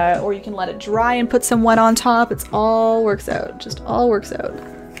then, or you can let it dry and put some wet on top. It's all works out. Just all works out.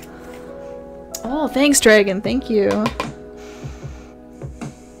 Oh, thanks, Dragon. Thank you.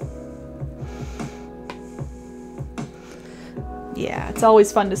 Yeah, it's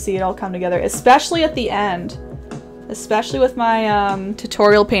always fun to see it all come together, especially at the end. Especially with my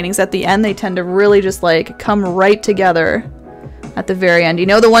tutorial paintings at the end, they tend to really just like come right together at the very end. You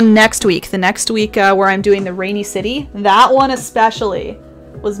know, the one next week, where I'm doing the rainy city, that one especially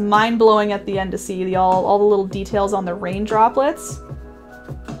was mind-blowing at the end to see all the little details on the rain droplets.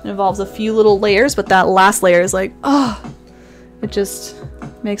 It involves a few little layers, but that last layer is like, oh, it just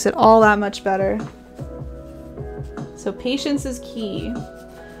makes it all that much better. So patience is key.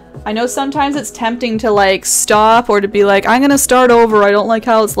 I know sometimes it's tempting to like stop or to be like, I'm gonna start over, I don't like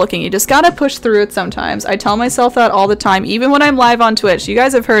how it's looking. You just gotta push through it sometimes. I tell myself that all the time, even when I'm live on Twitch. You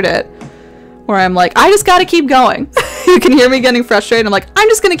guys have heard it, where I'm like, I just gotta keep going. You can hear me getting frustrated. I'm like, I'm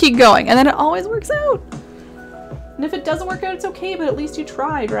just gonna keep going, and then it always works out. And if it doesn't work out, it's okay, but at least you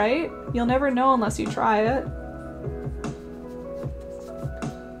tried, right? You'll never know unless you try it.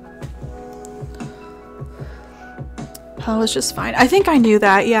 Oh, it's just fine. I think I knew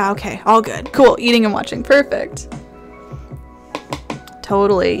that. Yeah, okay. All good. Cool. Eating and watching. Perfect.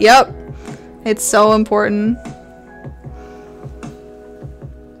 Totally. Yep. It's so important.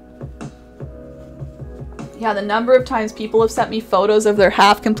 Yeah, the number of times people have sent me photos of their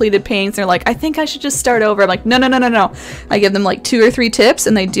half-completed paintings, and they're like, I think I should just start over. I'm like, no, no, no, no, no. I give them like 2 or 3 tips,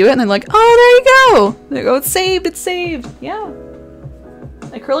 and they do it, and they're like, oh, there you go. There you go. It's saved. It's saved. Yeah.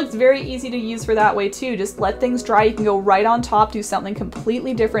 Acrylic's very easy to use for that way too. Just let things dry. You can go right on top, do something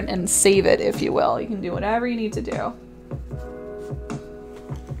completely different and save it, if you will. You can do whatever you need to do.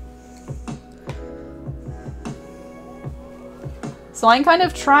 So I'm kind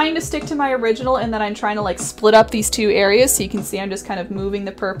of trying to stick to my original, and then I'm trying to like split up these two areas. So you can see I'm just kind of moving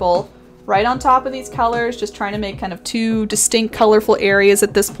the purple right on top of these colors, just trying to make kind of two distinct colorful areas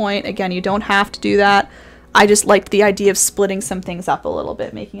at this point. Again, you don't have to do that. I just liked the idea of splitting some things up a little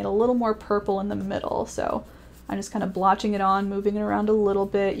bit, making it a little more purple in the middle. So I'm just kind of blotching it on, moving it around a little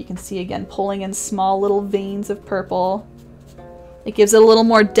bit. You can see again, pulling in small little veins of purple. It gives it a little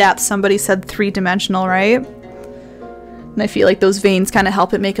more depth. Somebody said 3-dimensional, right? And I feel like those veins kind of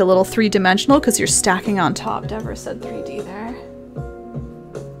help it make it a little 3-dimensional because you're stacking on top. Deborah said 3D there.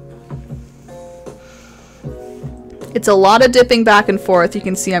 It's a lot of dipping back and forth. You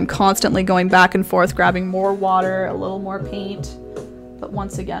can see I'm constantly going back and forth, grabbing more water, a little more paint. But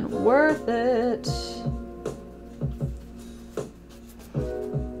once again, worth it.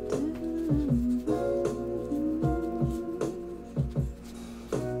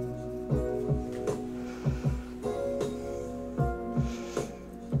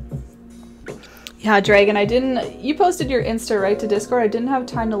 Yeah, Dragon, you posted your Insta, right, to Discord? I didn't have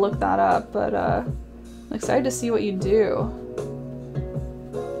time to look that up, but I'm excited to see what you do.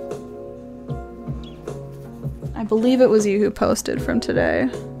 I believe it was you who posted from today.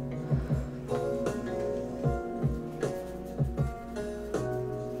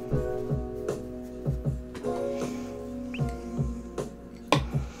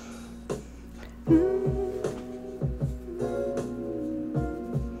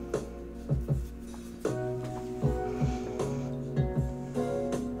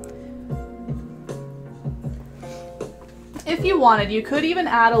 If you wanted, you could even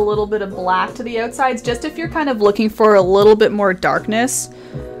add a little bit of black to the outsides, just if you're kind of looking for a little bit more darkness.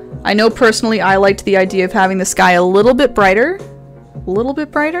 I know personally I liked the idea of having the sky a little bit brighter.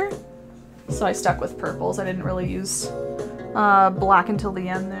 So I stuck with purples. I didn't really use black until the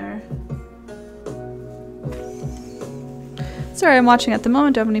end there. Sorry, I'm watching at the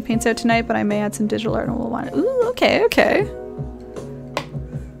moment. Don't have any paints out tonight, but I may add some digital art and we'll want it. Ooh, okay, okay.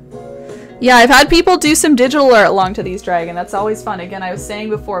 Yeah, I've had people do some digital art along to these, Dragon. That's always fun. Again, I was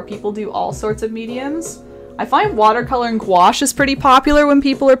saying before, people do all sorts of mediums. I find watercolor and gouache is pretty popular when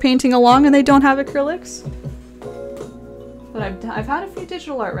people are painting along and they don't have acrylics. But I've had a few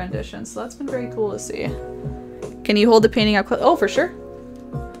digital art renditions, so that's been very cool to see. Can you hold the painting up close? Oh, for sure.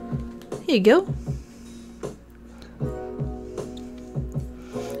 Here you go.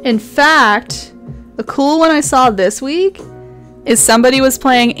 In fact, a cool one I saw this week is somebody was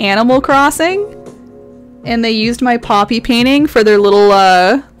playing Animal Crossing and they used my poppy painting for their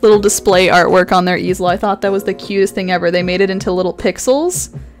little display artwork on their easel. I thought that was the cutest thing ever. They made it into little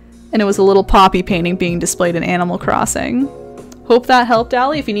pixels and it was a little poppy painting being displayed in Animal Crossing. Hope that helped,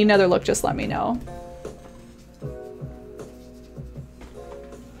 Allie. If you need another look, just let me know.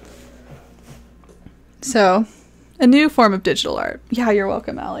 So, a new form of digital art. Yeah, you're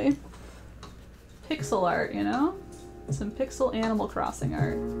welcome, Allie. Pixel art, you know? Some pixel Animal Crossing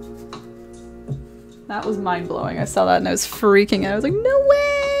art. That was mind-blowing. I saw that and I was freaking out. I was like, no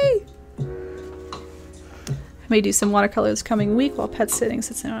way! I may do some watercolors coming week while pet sitting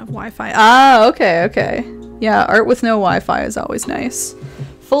since I don't have Wi-Fi. Ah, okay, okay. Yeah, art with no Wi-Fi is always nice.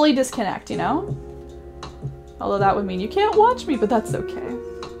 Fully disconnect, you know? Although that would mean you can't watch me, but that's okay.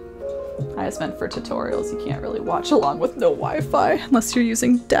 I just meant for tutorials. You can't really watch along with no Wi-Fi unless you're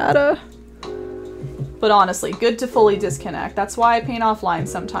using data. But honestly, good to fully disconnect. That's why I paint offline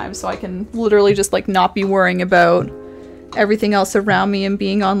sometimes, so I can literally just like not be worrying about everything else around me and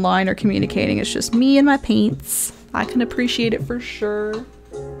being online or communicating. It's just me and my paints. I can appreciate it for sure.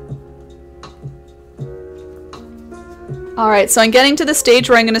 Alright, so I'm getting to the stage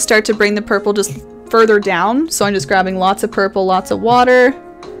where I'm going to start to bring the purple just further down. So I'm just grabbing lots of purple, lots of water.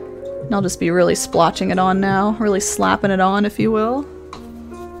 And I'll just be really splotching it on now. Really slapping it on, if you will.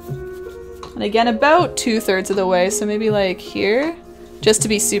 And again, about 2/3 of the way, so maybe like here, just to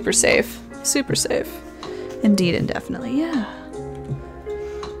be super safe. Super safe. Indeed and definitely, yeah.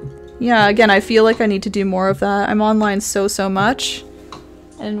 Yeah, again, I feel like I need to do more of that. I'm online so much.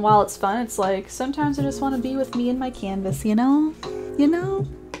 And while it's fun, it's like, sometimes I just want to be with me and my canvas, you know? You know?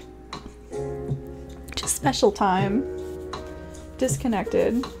 Just special time.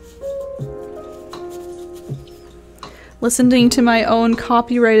 Disconnected. Listening to my own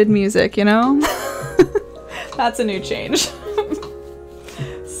copyrighted music, you know? That's a new change.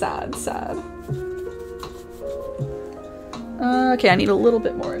 Sad, sad. Okay, I need a little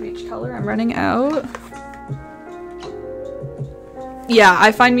bit more of each color. I'm running out. Yeah,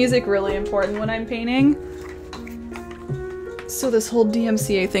 I find music really important when I'm painting. So this whole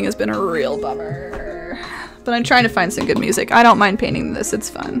DMCA thing has been a real bummer. But I'm trying to find some good music. I don't mind painting this, it's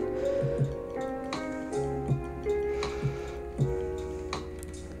fun.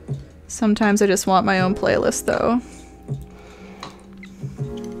 Sometimes I just want my own playlist though.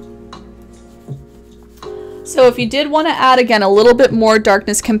 So if you did want to add, again, a little bit more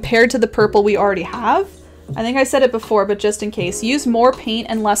darkness compared to the purple we already have, I think I said it before, but just in case, use more paint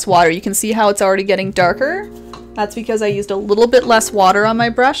and less water. You can see how it's already getting darker. That's because I used a little bit less water on my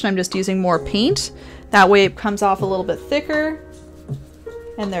brush and I'm just using more paint. That way it comes off a little bit thicker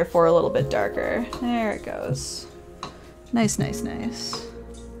and therefore a little bit darker. There it goes. Nice, nice, nice.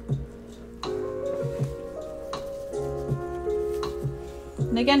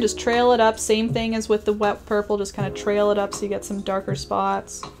 And again, just trail it up. Same thing as with the wet purple, just kind of trail it up so you get some darker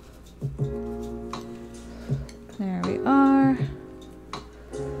spots. There we are.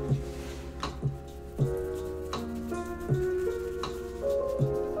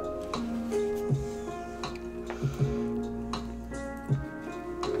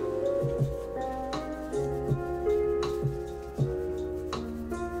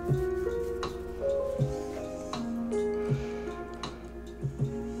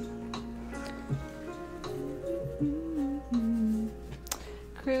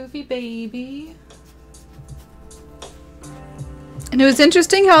 Groovy baby. And it was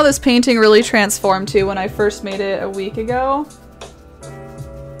interesting how this painting really transformed too when I first made it a week ago.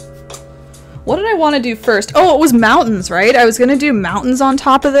 What did I want to do first? Oh, it was mountains, right? I was gonna do mountains on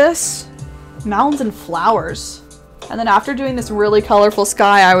top of this. Mountains and flowers. And then after doing this really colorful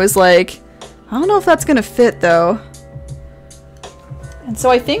sky, I was like, I don't know if that's gonna fit though. And so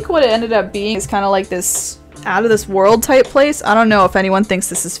I think what it ended up being is kind of like this out of this world type place. I don't know if anyone thinks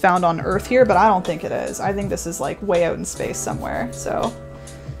this is found on Earth here, but I don't think it is. I think this is like way out in space somewhere. So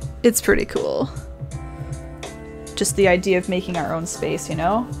it's pretty cool. Just the idea of making our own space, you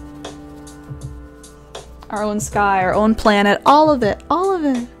know? Our own sky, our own planet, all of it, all of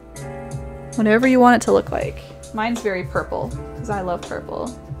it. Whatever you want it to look like. Mine's very purple, because I love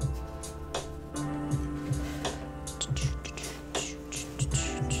purple.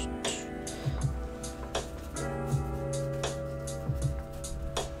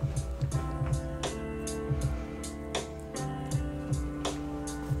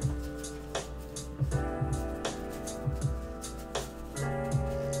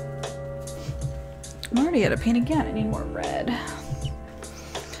 I'm already out of paint again. I need more red.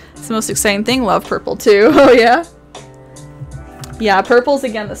 It's the most exciting thing. Love purple too. Oh yeah? Yeah, purple's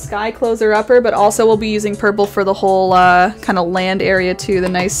again the sky closer upper, but also we'll be using purple for the whole kind of land area too. The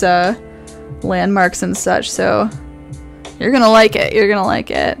nice landmarks and such. So you're gonna like it. You're gonna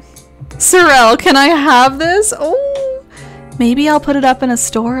like it. Sorrel, can I have this? Oh, maybe I'll put it up in a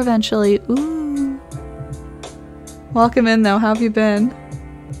store eventually. Ooh. Welcome in though. How have you been?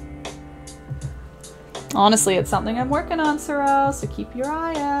 Honestly, it's something I'm working on, Sorrel, so keep your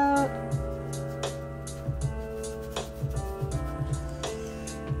eye out.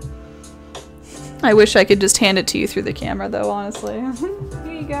 I wish I could just hand it to you through the camera, though, honestly.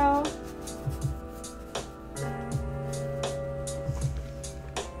 Here you go.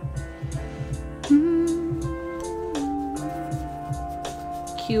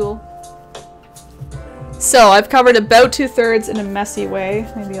 Cool. So, I've covered about 2/3 in a messy way.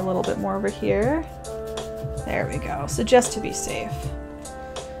 Maybe a little bit more over here. There we go. So just to be safe.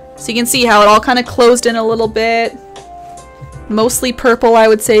 So you can see how it all kind of closed in a little bit. Mostly purple, I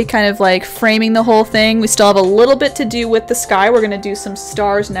would say, kind of like framing the whole thing. We still have a little bit to do with the sky. We're going to do some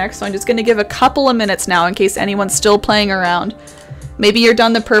stars next. So I'm just going to give a couple of minutes now in case anyone's still playing around. Maybe you're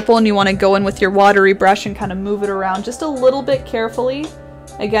done the purple and you want to go in with your watery brush and kind of move it around just a little bit carefully.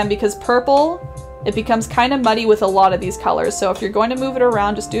 Again, because purple, it becomes kind of muddy with a lot of these colors. So if you're going to move it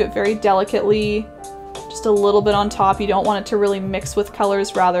around, just do it very delicately. Just a little bit on top. You don't want it to really mix with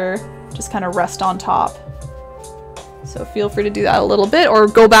colors, rather just kind of rest on top. So feel free to do that a little bit, or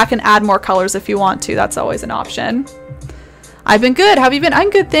go back and add more colors if you want to. That's always an option. I've been good. How have you been? I'm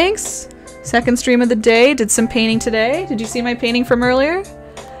good, thanks. Second stream of the day. Did some painting today. Did you see my painting from earlier?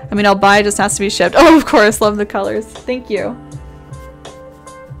 I mean, I'll buy it, just has to be shipped. Oh, of course. Love the colors. Thank you.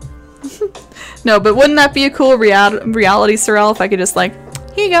 No, but wouldn't that be a cool reality, Sorrel, if I could just like,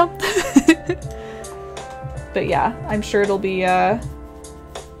 here you go. But yeah, I'm sure it'll be up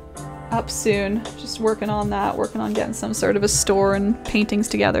soon. Just working on that, working on getting some sort of a store and paintings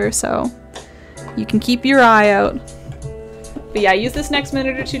together, so you can keep your eye out. But yeah, use this next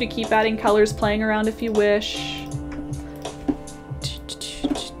minute or two to keep adding colors, playing around if you wish.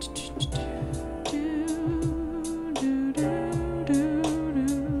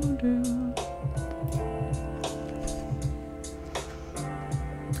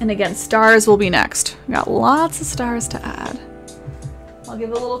 And again, stars will be next. We got lots of stars to add. I'll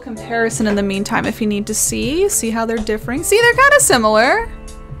give a little comparison in the meantime if you need to see how they're differing. See, they're kind of similar.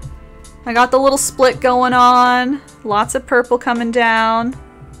 I got the little split going on, lots of purple coming down,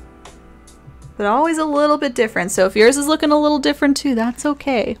 but always a little bit different. So if yours is looking a little different too, that's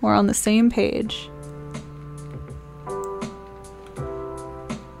okay. We're on the same page.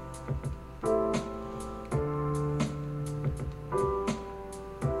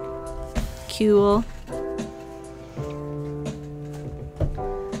 Cool.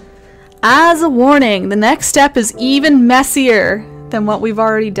 As a warning, the next step is even messier than what we've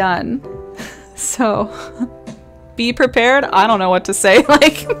already done. So be prepared. I don't know what to say.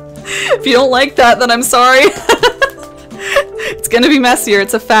 Like, if you don't like that, then I'm sorry. It's gonna be messier,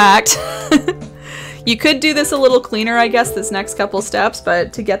 it's a fact. You could do this a little cleaner, I guess, this next couple steps,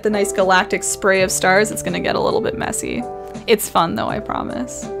 but to get the nice galactic spray of stars, it's gonna get a little bit messy. It's fun though, I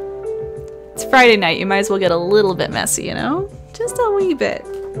promise. It's Friday night, you might as well get a little bit messy, you know? Just a wee bit.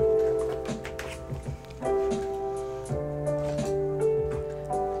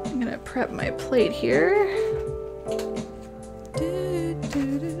 I'm gonna prep my plate here.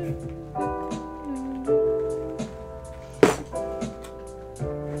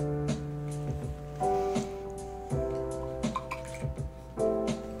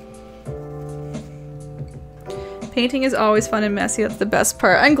 Painting is always fun and messy, that's the best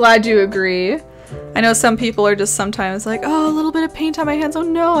part. I'm glad you agree. I know some people are just sometimes like, oh, a little bit of paint on my hands, oh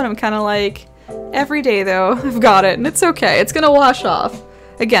no, and I'm kind of like, every day though, I've got it, and it's okay, it's gonna wash off.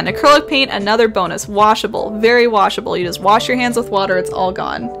 Again, acrylic paint, another bonus, washable, very washable. You just wash your hands with water, it's all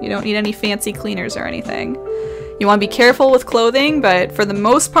gone. You don't need any fancy cleaners or anything. You want to be careful with clothing, but for the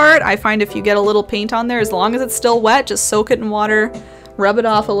most part, I find if you get a little paint on there, as long as it's still wet, just soak it in water, rub it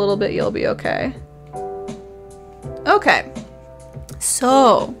off a little bit, you'll be okay. Okay,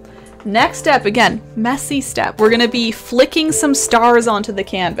 so next step, again, messy step. We're gonna be flicking some stars onto the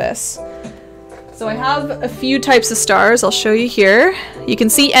canvas. So I have a few types of stars, I'll show you here. You can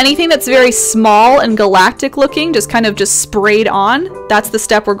see anything that's very small and galactic looking, just kind of just sprayed on. That's the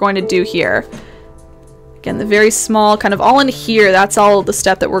step we're going to do here. Again, the very small, kind of all in here, that's all the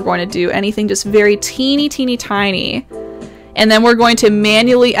step that we're going to do. Anything just very teeny, teeny, tiny. And then we're going to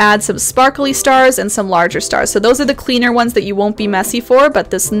manually add some sparkly stars and some larger stars. So those are the cleaner ones that you won't be messy for, but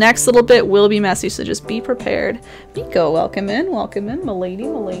this next little bit will be messy, so just be prepared. Miko, welcome in, milady,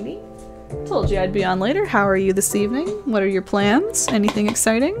 milady. Told you I'd be on later. How are you this evening? What are your plans? Anything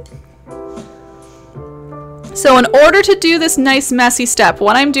exciting? So in order to do this nice messy step,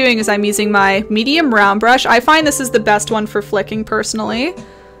 what I'm doing is I'm using my medium round brush. I find this is the best one for flicking personally.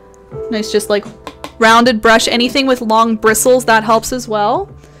 Nice, just like rounded brush, anything with long bristles, that helps as well.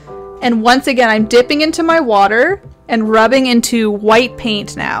 And once again, I'm dipping into my water and rubbing into white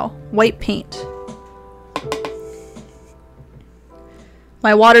paint now. White paint.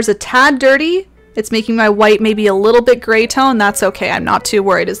 My water's a tad dirty. It's making my white maybe a little bit gray tone. That's okay. I'm not too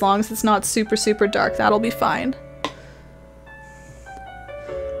worried. As long as it's not super, super dark, that'll be fine.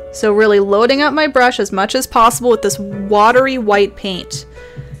 So really loading up my brush as much as possible with this watery white paint.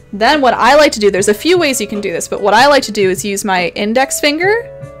 Then what I like to do, there's a few ways you can do this, but what I like to do is use my index finger.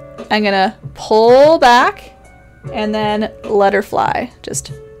 I'm gonna pull back and then let her fly.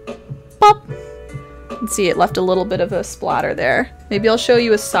 Just pop. And see, it left a little bit of a splatter there. Maybe I'll show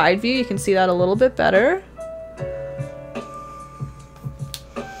you a side view. You can see that a little bit better.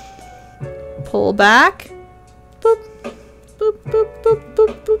 Pull back. Boop, boop, boop, boop,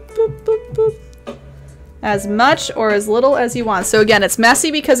 boop, boop, boop, boop, boop. As much or as little as you want. So again, it's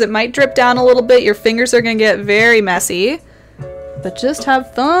messy because it might drip down a little bit. Your fingers are going to get very messy. But just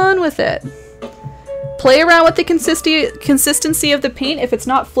have fun with it. Play around with the consistency of the paint. If it's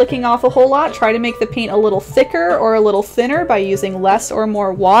not flicking off a whole lot, try to make the paint a little thicker or a little thinner by using less or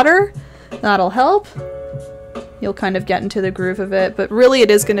more water. That'll help. You'll kind of get into the groove of it, but really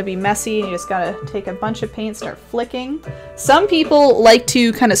it is going to be messy and you just got to take a bunch of paint, start flicking. Some people like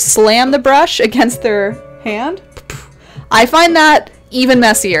to kind of slam the brush against their hand. I find that even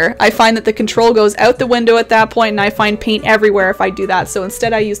messier. I find that the control goes out the window at that point and I find paint everywhere if I do that. So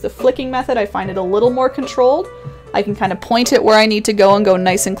instead I use the flicking method. I find it a little more controlled. I can kind of point it where I need to go and go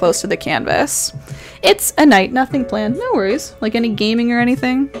nice and close to the canvas. It's a night, nothing planned, no worries. Like any gaming or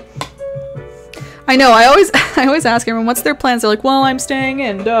anything. I know, I always ask everyone what's their plans. They're like, well, I'm staying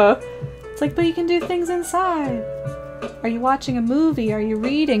in, duh. It's like, but you can do things inside. Are you watching a movie? Are you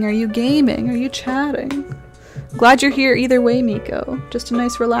reading? Are you gaming? Are you chatting? Glad you're here either way, Miko. Just a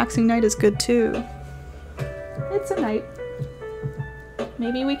nice relaxing night is good too. It's a night.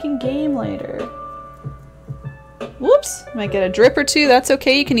 Maybe we can game later. Whoops! Might get a drip or two, that's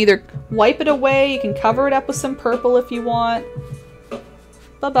okay. You can either wipe it away, you can cover it up with some purple if you want.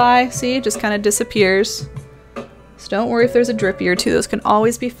 Bye-bye. See, it just kind of disappears. So don't worry if there's a drippy or two, those can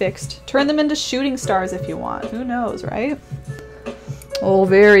always be fixed. Turn them into shooting stars if you want. Who knows, right? Oh,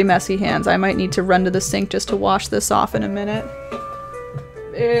 very messy hands. I might need to run to the sink just to wash this off in a minute.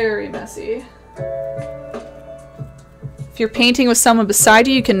 Very messy. If you're painting with someone beside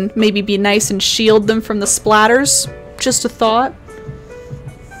you, you can maybe be nice and shield them from the splatters. Just a thought.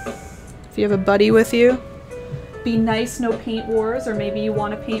 If you have a buddy with you. Be nice, no paint wars, or maybe you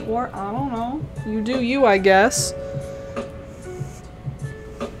want a paint war. I don't know. You do you, I guess.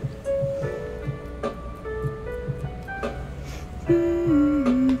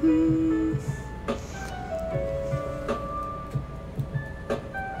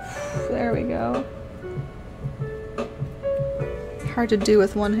 There we go. Hard to do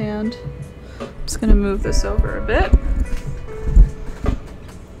with one hand. I'm just gonna move this over a bit.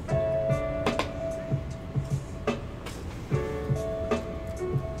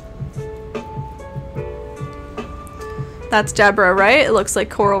 That's Deborah, right? It looks like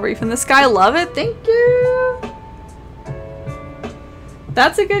coral reef in the sky. Love it. Thank you.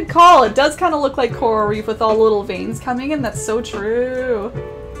 That's a good call. It does kind of look like coral reef with all little veins coming in. That's so true.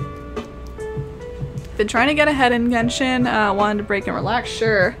 Been trying to get ahead in Genshin. Wanted to break and relax.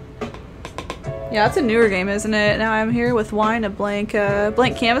 Sure. Yeah, it's a newer game, isn't it? Now I'm here with wine, a blank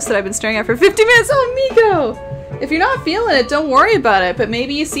canvas that I've been staring at for 50 minutes. Oh, Miko! If you're not feeling it, don't worry about it. But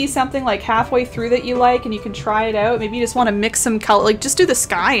maybe you see something like halfway through that you like and you can try it out. Maybe you just want to mix some color. Like, just do the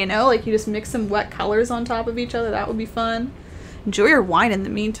sky, you know? Like, you just mix some wet colors on top of each other. That would be fun. Enjoy your wine in the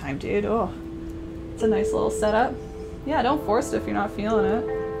meantime, dude. Oh, it's a nice little setup. Yeah, don't force it if you're not feeling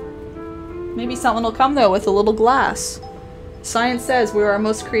it. Maybe something will come, though, with a little glass. Science says we are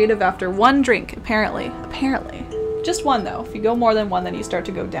most creative after one drink, apparently. Apparently. Just one, though. If you go more than one, then you start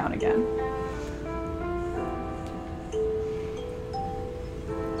to go down again.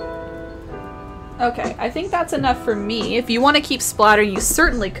 Okay, I think that's enough for me. If you want to keep splattering, you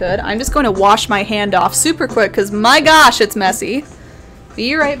certainly could. I'm just going to wash my hand off super quick because my gosh, it's messy.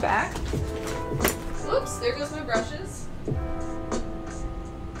 Be right back. Oops, there goes my brushes.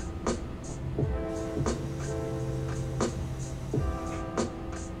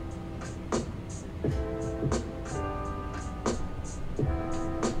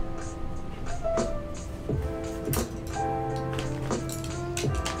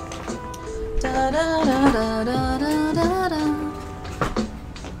 Da, da, da, da, da, da, da.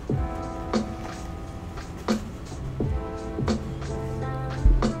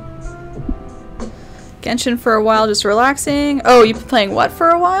 Genshin for a while, just relaxing. Oh, you've been playing what for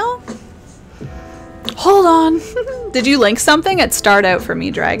a while? Hold on. Did you link something? It started out for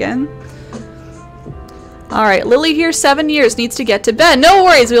me, Dragon. Alright, Lily here, 7 years, needs to get to bed. No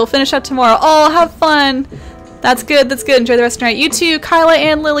worries, we'll finish up tomorrow. Oh, have fun. That's good, that's good. Enjoy the rest of the night. You too, Kyla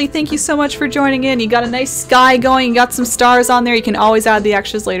and Lily, thank you so much for joining in. You got a nice sky going, you got some stars on there. You can always add the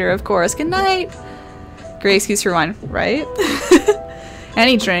extras later, of course. Good night. Great excuse for wine, right?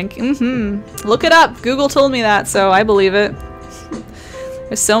 Any drink. Look it up. Google told me that, so I believe it.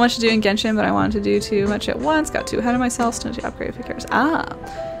 There's so much to do in Genshin, but I wanted to do too much at once. Got too ahead of myself. Still to upgrade if it cares. Ah.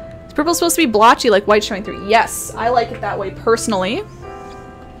 Is purple supposed to be blotchy like white showing through? Yes, I like it that way personally.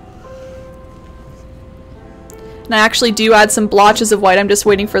 And I actually do add some blotches of white. I'm just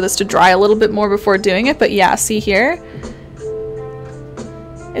waiting for this to dry a little bit more before doing it. But yeah, see here?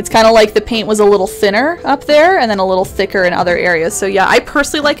 It's kind of like the paint was a little thinner up there and then a little thicker in other areas. So yeah, I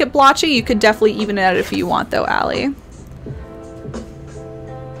personally like it blotchy. You could definitely even it out if you want though, Allie.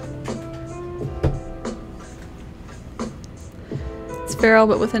 It's feral,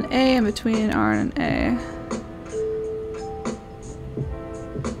 but with an A in between R and an A.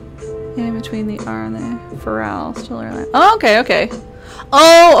 In between the R and the feral. Still early. Oh, okay, okay.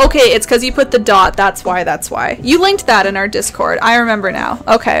 Oh, okay, it's because you put the dot. That's why, that's why. You linked that in our Discord. I remember now.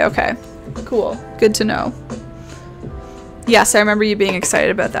 Okay, okay. Cool. Good to know. Yes, I remember you being excited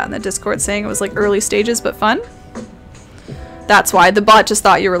about that in the Discord, saying it was like early stages, but fun. That's why. The bot just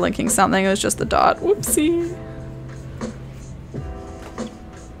thought you were linking something. It was just the dot. Whoopsie.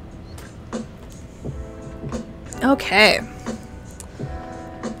 Okay.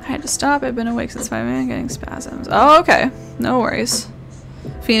 I had to stop. I've been awake since 5 a.m. getting spasms. Oh, okay. No worries.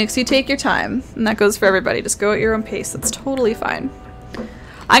 Phoenix, you take your time. And that goes for everybody. Just go at your own pace. That's totally fine.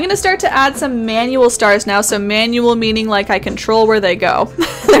 I'm going to start to add some manual stars now. So manual meaning like I control where they go.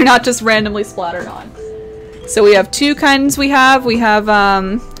 They're not just randomly splattered on. So we have two kinds we have. We have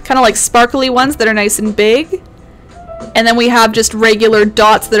kind of like sparkly ones that are nice and big. And then we have just regular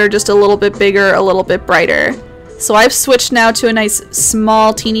dots that are just a little bit bigger, a little bit brighter. So I've switched now to a nice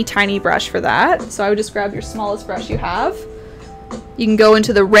small teeny tiny brush for that. So I would just grab your smallest brush you have. You can go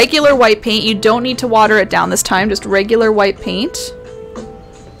into the regular white paint. You don't need to water it down this time, just regular white paint.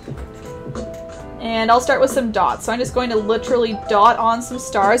 And I'll start with some dots. So I'm just going to literally dot on some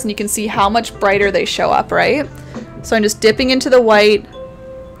stars, and you can see how much brighter they show up, right? So I'm just dipping into the white,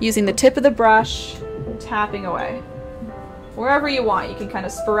 using the tip of the brush, tapping away. Wherever you want. You can kind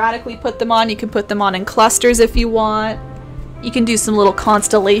of sporadically put them on. You can put them on in clusters if you want. You can do some little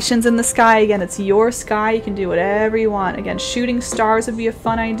constellations in the sky. Again, it's your sky. You can do whatever you want. Again, shooting stars would be a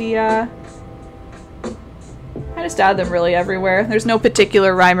fun idea. I just add them really everywhere. There's no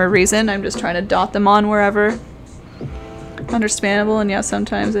particular rhyme or reason. I'm just trying to dot them on wherever. Understandable, and yeah,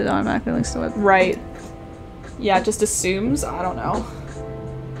 sometimes it automatically links to it. Right. Yeah, it just assumes. I don't know.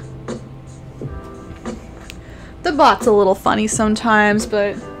 The bot's a little funny sometimes,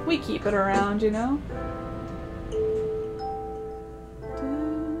 but we keep it around, you know?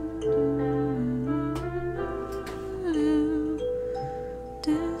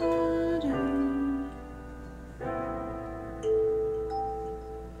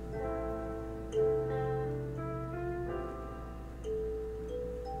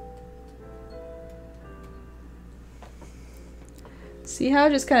 See how it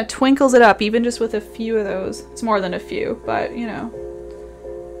just kind of twinkles it up, even just with a few of those. It's more than a few, but you know.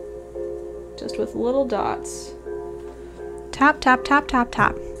 Just with little dots. Tap, tap, tap, tap,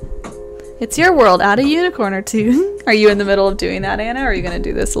 tap. It's your world, add a unicorn or two. Are you in the middle of doing that, Anna? Or are you going to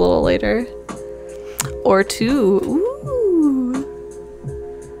do this a little later? Or two. Ooh.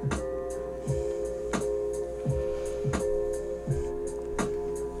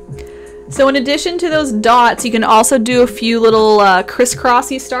 So in addition to those dots, you can also do a few little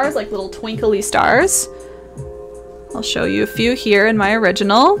crisscrossy stars, like little twinkly stars. I'll show you a few here in my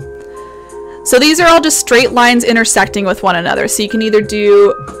original. So these are all just straight lines intersecting with one another. So you can either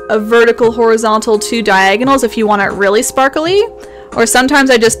do a vertical, horizontal, two diagonals if you want it really sparkly, or sometimes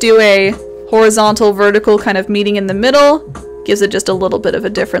I just do a horizontal, vertical kind of meeting in the middle. Gives it just a little bit of a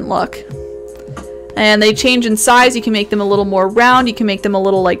different look. And they change in size. You can make them a little more round. You can make them a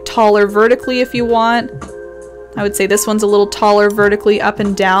little like taller vertically if you want. I would say this one's a little taller vertically up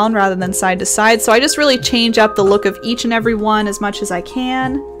and down rather than side to side. So I just really change up the look of each and every one as much as I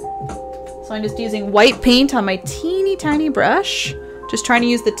can. So I'm just using white paint on my teeny tiny brush. Just trying to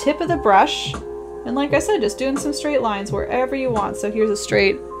use the tip of the brush. And like I said, just doing some straight lines wherever you want. So here's a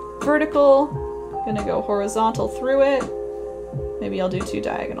straight vertical. Gonna go horizontal through it. Maybe I'll do two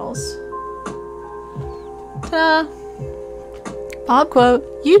diagonals. Ta-da! Bob quote,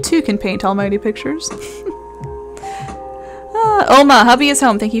 you too can paint almighty pictures. Oma, hubby is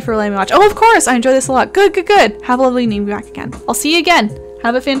home. Thank you for letting me watch. Oh, of course! I enjoy this a lot. Good, good, good. Have a lovely evening. Be back again. I'll see you again.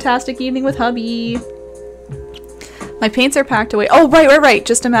 Have a fantastic evening with hubby. My paints are packed away. Oh, right.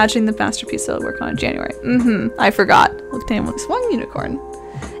 Just imagining the masterpiece I'll work on in January. I forgot. Look at him. At least one unicorn.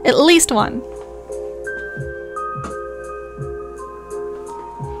 At least one.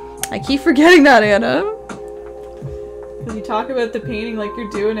 I keep forgetting that, Anna. Because you talk about the painting like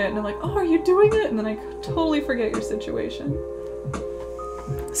you're doing it, and I'm like, oh, are you doing it? And then I totally forget your situation.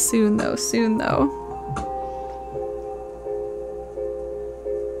 Soon, though. Soon, though.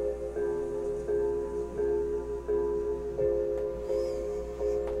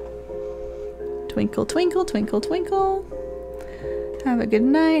 Twinkle, twinkle, twinkle, twinkle. Have a good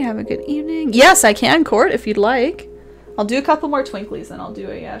night. Have a good evening. Yes, I can, Court, if you'd like. I'll do a couple more twinklies, then I'll do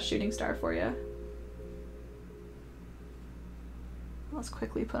a shooting star for you. Let's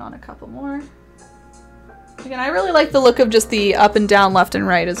quickly put on a couple more. Again, I really like the look of just the up and down, left and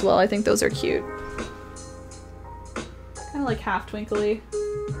right as well. I think those are cute. Kind of like half twinkly.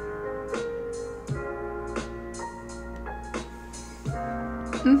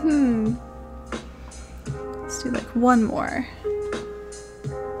 Let's do like one more.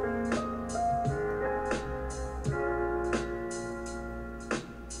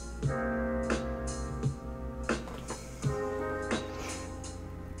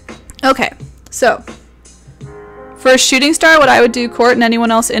 Okay, so for a shooting star, what I would do, Court, and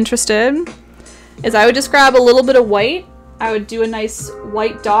anyone else interested, is I would just grab a little bit of white. I would do a nice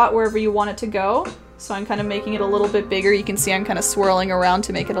white dot wherever you want it to go. So I'm kind of making it a little bit bigger. You can see I'm kind of swirling around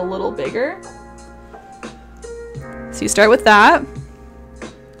to make it a little bigger. So you start with that.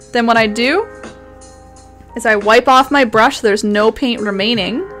 Then what I do is I wipe off my brush so there's no paint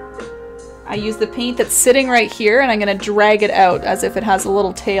remaining. I use the paint that's sitting right here, and I'm going to drag it out as if it has a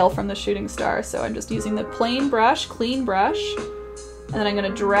little tail from the shooting star. So I'm just using the plain brush, clean brush, and then I'm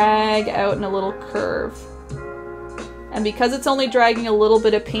going to drag out in a little curve. And because it's only dragging a little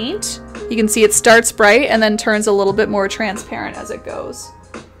bit of paint, You can see it starts bright and then turns a little bit more transparent as it goes.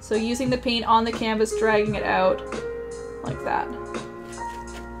 So using the paint on the canvas, dragging it out like that.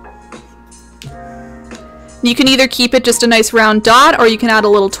 You can either keep it just a nice round dot or you can add a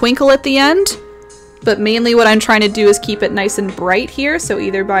little twinkle at the end. But mainly what I'm trying to do is keep it nice and bright here. So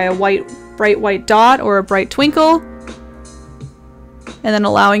either by a bright white dot or a bright twinkle. And then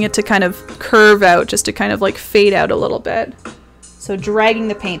allowing it to kind of curve out, just to kind of like fade out a little bit. So dragging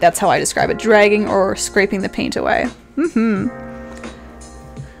the paint, that's how I describe it. Dragging or scraping the paint away. It's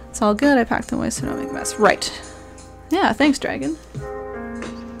all good. I packed them away so I don't make a mess. Right. Yeah, thanks, Dragon.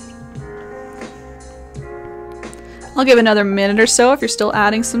 I'll give another minute or so if you're still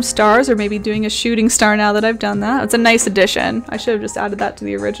adding some stars or maybe doing a shooting star now that I've done that. It's a nice addition. I should have just added that to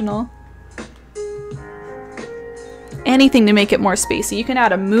the original. Anything to make it more spacey. You can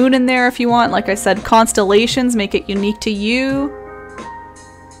add a moon in there if you want. Like I said, constellations make it unique to you.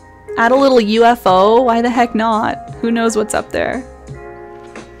 Add a little UFO. Why the heck not? Who knows what's up there?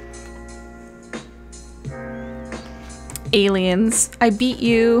 Aliens. I beat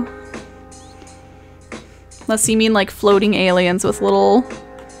you. Unless you mean like floating aliens with little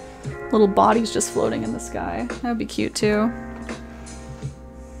bodies just floating in the sky. That'd be cute too.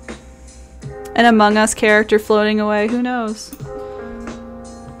 An Among Us character floating away. Who knows?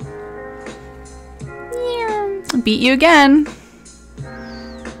 Yeah. Beat you again.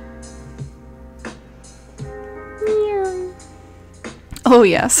 Yeah. Oh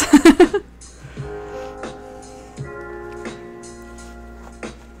yes.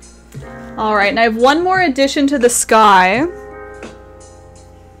 Alright, and I have one more addition to the sky,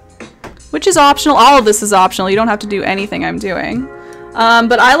 which is optional. All of this is optional. You don't have to do anything I'm doing.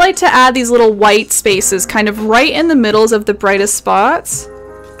 But I like to add these little white spaces kind of right in the middles of the brightest spots.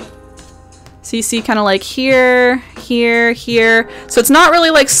 So you see kind of like here, here, here. So it's not really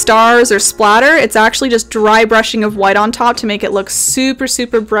like stars or splatter. It's actually just dry brushing of white on top to make it look super,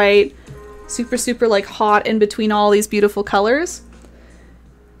 super bright, super, super like hot in between all these beautiful colors.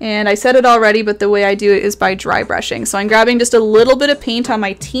 And I said it already, but the way I do it is by dry brushing. So I'm grabbing just a little bit of paint on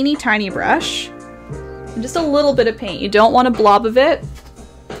my teeny tiny brush. And just a little bit of paint. You don't want a blob of it.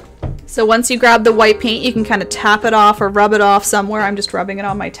 So once you grab the white paint, you can kind of tap it off or rub it off somewhere. I'm just rubbing it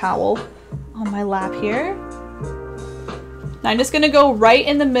on my towel on my lap here. Now I'm just going to go right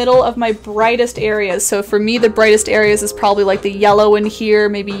in the middle of my brightest areas. So for me, the brightest areas is probably like the yellow in here,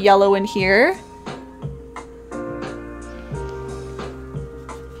 maybe yellow in here.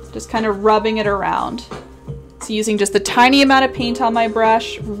 Just kind of rubbing it around. So using just the tiny amount of paint on my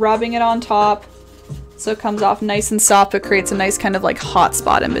brush, rubbing it on top so it comes off nice and soft but creates a nice kind of like hot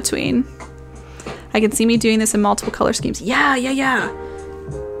spot in between. I can see me doing this in multiple color schemes. Yeah.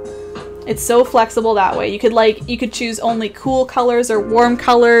 It's so flexible that way. You could choose only cool colors or warm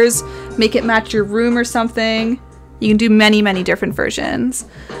colors, make it match your room or something. You can do many, many different versions.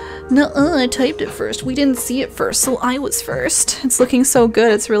 Nuh-uh, I typed it first. We didn't see it first, so I was first. It's looking so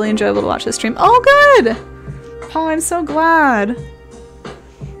good. It's really enjoyable to watch this stream. Oh, good! Oh, I'm so glad.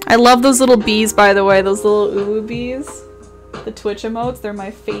 I love those little bees, by the way. Those little ooh bees. The Twitch emotes, they're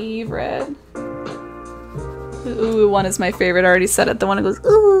my favorite. The ooh one is my favorite. I already said it. The one that goes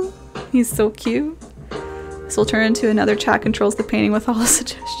ooh. He's so cute. This will turn into another chat controls the painting with all the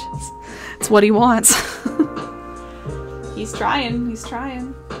suggestions. It's what he wants. He's trying. He's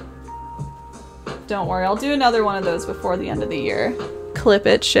trying. Don't worry, I'll do another one of those before the end of the year. Clip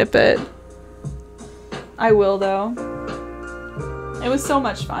it, ship it. I will, though. It was so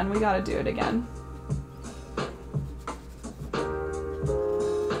much fun. We gotta do it again.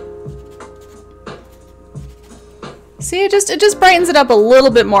 See, it just brightens it up a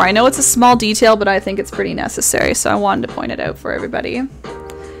little bit more. I know it's a small detail, but I think it's pretty necessary, so I wanted to point it out for everybody.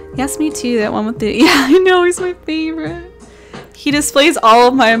 Yes, me too. That one with the... Yeah, I know, he's my favorite. He displays all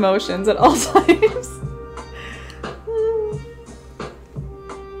of my emotions at all times.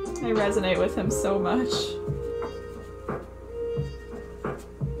 I resonate with him so much.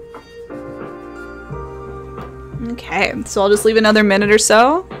 Okay, so I'll just leave another minute or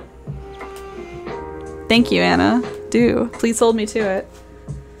so. Thank you, Anna. Do. Please hold me to it.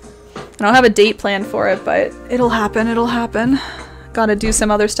 I don't have a date planned for it, but it'll happen, it'll happen. Gotta do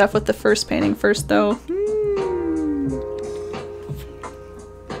some other stuff with the first painting first, though.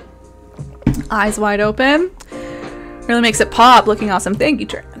 Eyes wide open. Really makes it pop. Looking awesome. Thank you,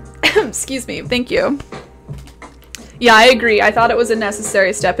 Trent. Excuse me. Thank you. Yeah, I agree. I thought it was a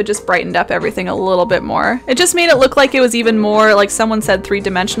necessary step. It just brightened up everything a little bit more. It just made it look like it was even more, like someone said,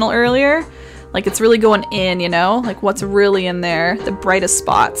 three-dimensional earlier. Like it's really going in, you know? Like what's really in there. The brightest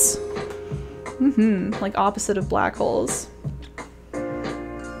spots. Like opposite of black holes.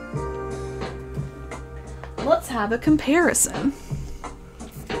 have a comparison.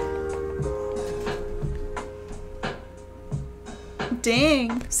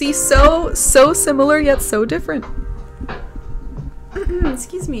 Dang. See, so similar yet so different.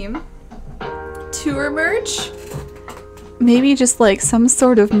 Excuse me. Tour merch? Maybe just like some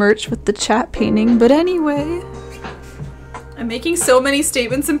sort of merch with the chat painting, but anyway. I'm making so many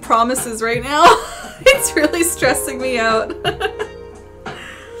statements and promises right now. It's really stressing me out.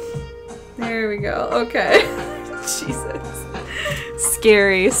 There we go. Okay. Jesus.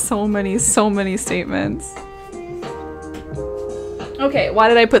 Scary. So many statements. Okay, why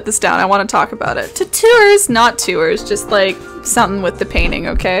did I put this down? I want to talk about it. To tours, not tours, just like something with the painting,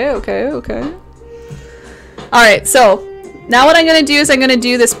 okay? Okay. Alright, so now what I'm going to do is I'm going to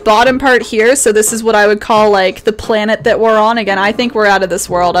do this bottom part here. So this is what I would call like the planet that we're on. Again, I think we're out of this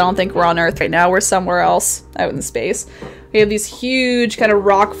world. I don't think we're on Earth right now. We're somewhere else out in space. We have these huge kind of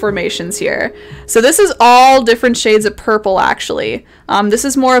rock formations here. So this is all different shades of purple actually. This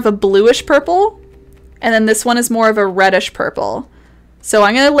is more of a bluish purple. And then this one is more of a reddish purple. So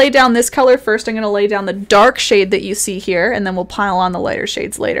I'm going to lay down this color first. I'm going to lay down the dark shade that you see here, and then we'll pile on the lighter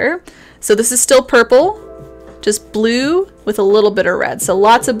shades later. So this is still purple, just blue with a little bit of red. So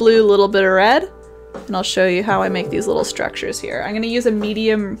lots of blue, a little bit of red. And I'll show you how I make these little structures here. I'm going to use a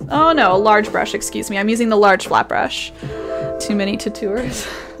medium, oh no, a large brush, excuse me. I'm using the large flat brush. Too many tours.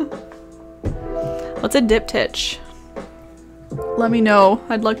 What's a diptych? Let me know.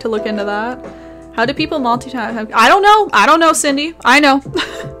 I'd like to look into that. How do people multitask? I don't know, Cindy. I know.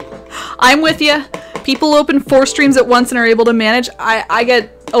 I'm with you. People open 4 streams at once and are able to manage. I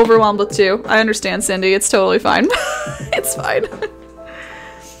get overwhelmed with 2. I understand, Cindy. It's totally fine. It's fine.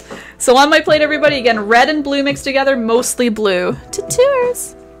 So on my plate, everybody, again, red and blue mixed together, mostly blue. To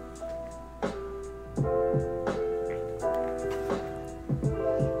tours.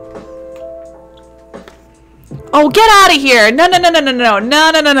 Oh, get out of here! No.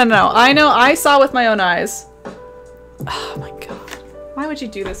 I know, I saw with my own eyes. Oh my god. Why would you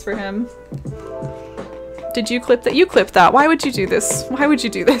do this for him? Did you clip that? You clipped that. Why would you do this? Why would you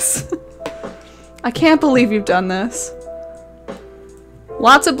do this? I can't believe you've done this.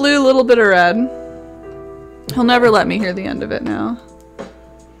 Lots of blue, little bit of red. He'll never let me hear the end of it now.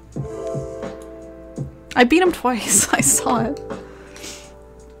 I beat him twice. I saw it.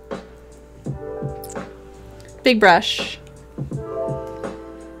 Big brush.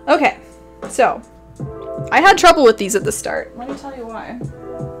 Okay, so I had trouble with these at the start. Let me tell you why.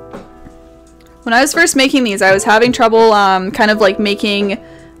 When I was first making these, I was having trouble kind of like making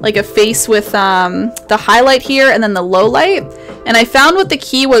like a face with the highlight here and then the low light. And I found what the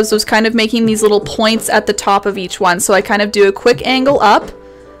key was kind of making these little points at the top of each one. So I kind of do a quick angle up,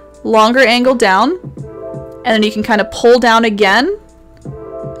 longer angle down, and then you can kind of pull down again.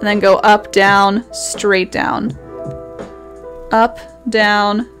 And then go up, down, straight down. Up,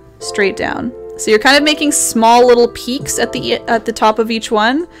 down, straight down. So you're kind of making small little peaks at the top of each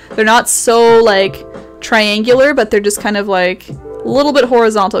one. They're not so like triangular, but they're just kind of like a little bit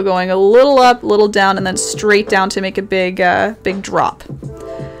horizontal, going a little up, a little down, and then straight down to make a big drop.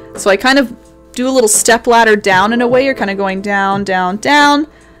 So I kind of do a little step ladder down in a way. You're kind of going down, down, down,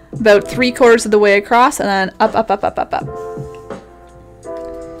 about 3/4 of the way across, and then up, up, up, up, up, up.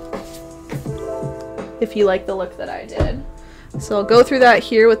 If you like the look that I did. So I'll go through that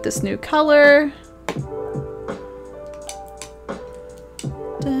here with this new color.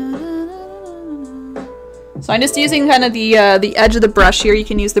 So I'm just using kind of the edge of the brush here. You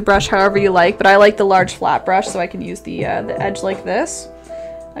can use the brush however you like, but I like the large flat brush, so I can use the edge like this.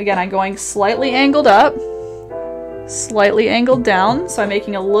 Again, I'm going slightly angled up, slightly angled down, so I'm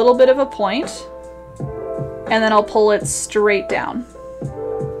making a little bit of a point, and then I'll pull it straight down.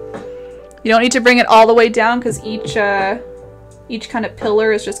 You don't need to bring it all the way down because each kind of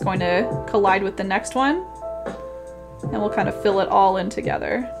pillar is just going to collide with the next one. And we'll kind of fill it all in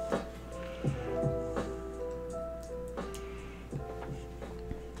together.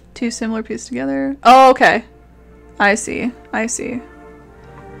 Two similar pieces together. Oh, okay. I see. I see.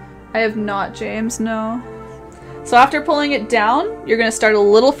 I have not, James, no. So after pulling it down, you're going to start a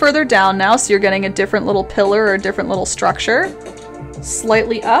little further down now, so you're getting a different little pillar or a different little structure.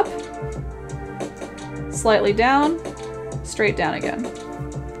 Slightly up. Slightly down, straight down again.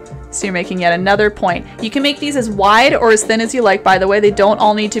 So you're making yet another point. You can make these as wide or as thin as you like, by the way. They don't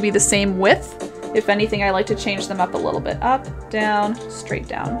all need to be the same width. If anything, I like to change them up a little bit. Up, down, straight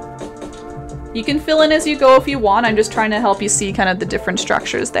down. You can fill in as you go if you want. I'm just trying to help you see kind of the different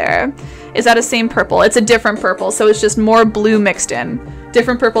structures there. Is that a same purple? It's a different purple, so it's just more blue mixed in.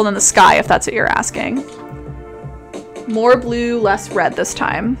 Different purple than the sky, if that's what you're asking. More blue, less red this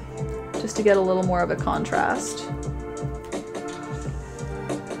time. just to get a little more of a contrast.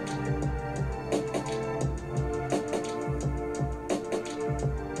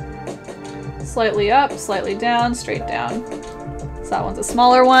 Slightly up, slightly down, straight down. So that one's a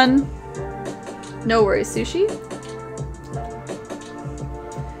smaller one. No worries, Sushi.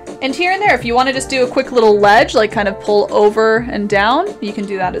 And here and there, if you want to just do a quick little ledge, like kind of pull over and down, you can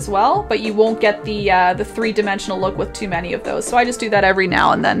do that as well, but you won't get the three-dimensional look with too many of those. So I just do that every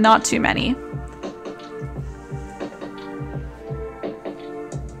now and then, not too many.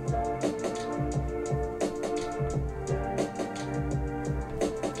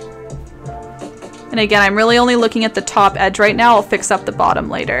 And again, I'm really only looking at the top edge right now. I'll fix up the bottom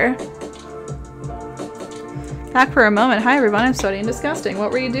later. Back for a moment. Hi everyone, I'm sweaty and disgusting.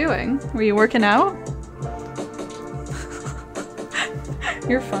 What were you doing? Were you working out?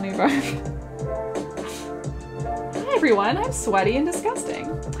 You're funny, Barb. Hi everyone, I'm sweaty and disgusting.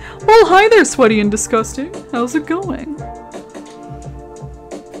 Well, hi there, sweaty and disgusting. How's it going?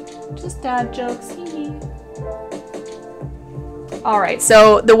 Just dad jokes, hee hee. Alright,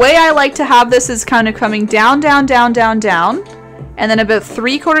 so the way I like to have this is kind of coming down, down, down, down, down. And then about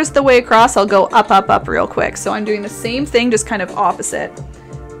 3/4 of the way across, I'll go up, up, up real quick. So I'm doing the same thing, just kind of opposite.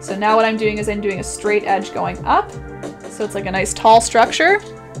 So now what I'm doing is I'm doing a straight edge going up. So it's like a nice tall structure.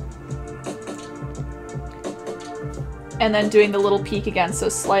 And then doing the little peak again. So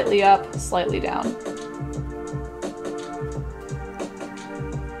slightly up, slightly down.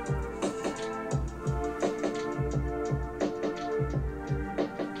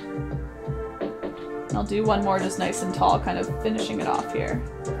 I'll do one more just nice and tall, kind of finishing it off here.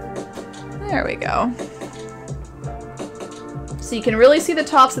 There we go. So you can really see the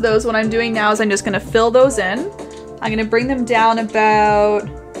tops of those. What I'm doing now is I'm just going to fill those in. I'm going to bring them down about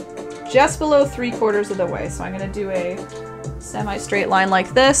just below 3/4 of the way. So I'm going to do a semi-straight line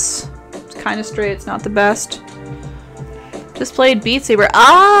like this. It's kind of straight, it's not the best. Just played Beat Saber.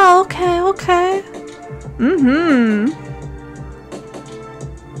 Ah, okay, okay. Mm-hmm.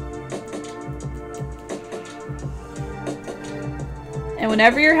 And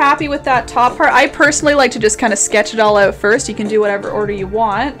whenever you're happy with that top part, I personally like to just kind of sketch it all out first. You can do whatever order you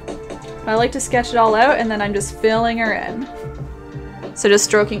want. But I like to sketch it all out and then I'm just filling her in. So just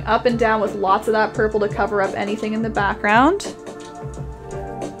stroking up and down with lots of that purple to cover up anything in the background.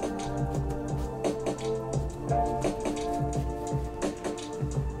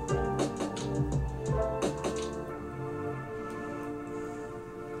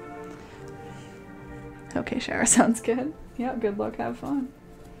 Okay, shower sounds good. Yeah, good luck, have fun.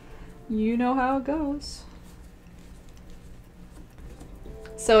 You know how it goes.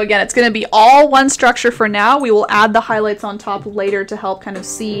 So again, it's going to be all one structure for now. We will add the highlights on top later to help kind of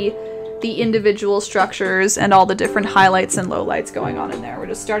see the individual structures and all the different highlights and lowlights going on in there. We're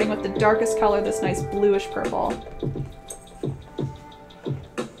just starting with the darkest color, this nice bluish purple.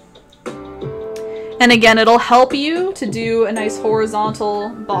 And again, it'll help you to do a nice horizontal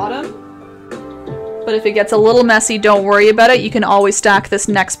bottom. But if it gets a little messy, don't worry about it. You can always stack this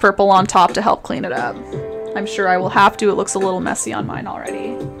next purple on top to help clean it up. I'm sure I will have to. It looks a little messy on mine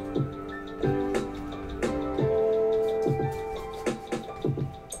already.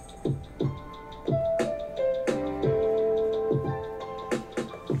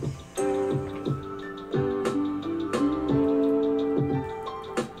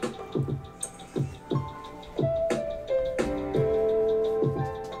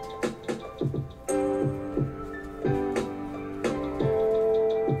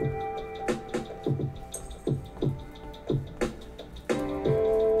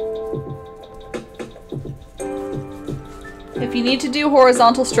 If you need to do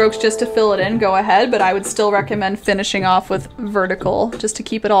horizontal strokes just to fill it in, go ahead, but I would still recommend finishing off with vertical just to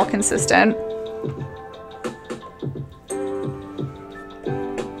keep it all consistent.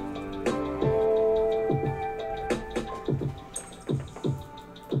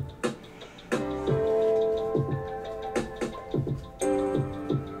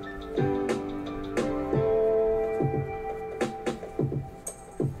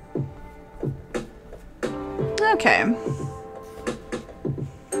 Okay.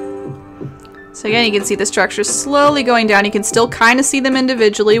 So again, you can see the structure slowly going down. You can still kind of see them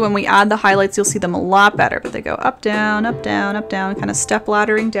individually. When we add the highlights, you'll see them a lot better. But they go up, down, kind of step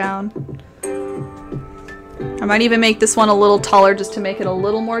laddering down. I might even make this one a little taller just to make it a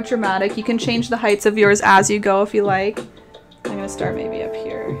little more dramatic. You can change the heights of yours as you go if you like. I'm going to start maybe up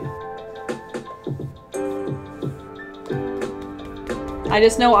here. I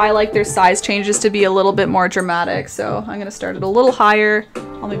just know I like their size changes to be a little bit more dramatic, so I'm going to start it a little higher.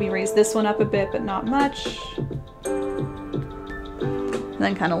 I'll maybe raise this one up a bit, but not much. And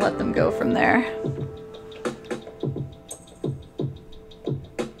then kind of let them go from there.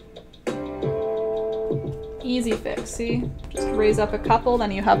 Easy fix, see? Just raise up a couple,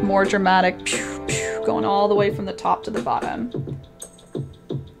 then you have more dramatic going all the way from the top to the bottom.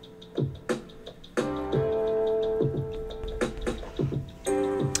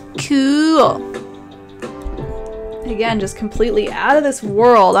 Cool. Again, just completely out of this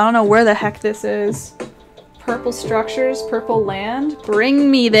world. I don't know where the heck this is. Purple structures, purple land.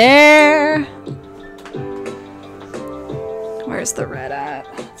 Bring me there. Where's the red at?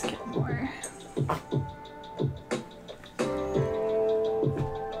 Let's get more.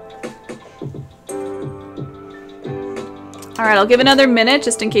 All right, I'll give another minute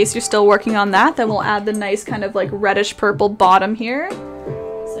just in case you're still working on that. Then we'll add the nice kind of like reddish purple bottom here.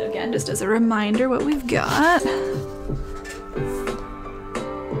 So again, just as a reminder what we've got.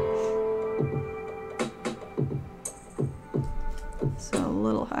 So a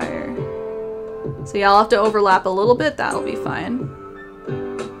little higher. So yeah, I'll have to overlap a little bit. That'll be fine.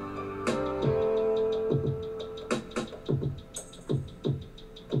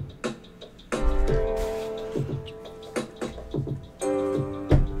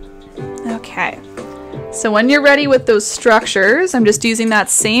 Okay, so when you're ready with those structures, I'm just using that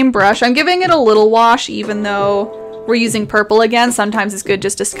same brush. I'm giving it a little wash even though we're using purple again. Sometimes it's good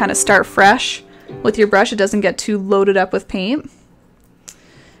just to kind of start fresh with your brush. It doesn't get too loaded up with paint.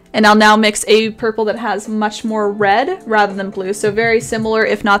 And I'll now mix a purple that has much more red rather than blue. So very similar,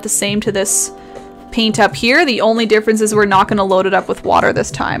 if not the same, to this paint up here. The only difference is we're not going to load it up with water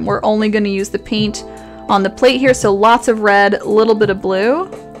this time. We're only going to use the paint on the plate here. So lots of red, a little bit of blue.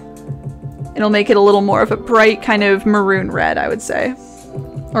 It'll make it a little more of a bright kind of maroon red, I would say.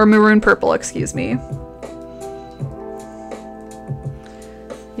 Or maroon purple, excuse me.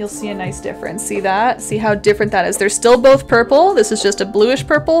 You'll see a nice difference. See that? See how different that is? They're still both purple. This is just a bluish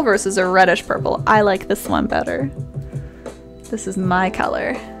purple versus a reddish purple. I like this one better. This is my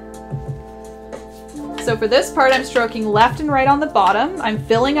color. So for this part, I'm stroking left and right on the bottom. I'm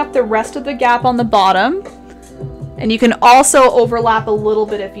filling up the rest of the gap on the bottom. And you can also overlap a little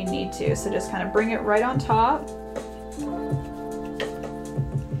bit if you need to. So just kind of bring it right on top.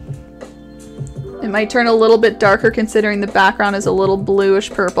 It might turn a little bit darker considering the background is a little bluish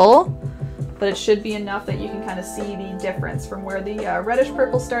purple, but it should be enough that you can kind of see the difference from where the reddish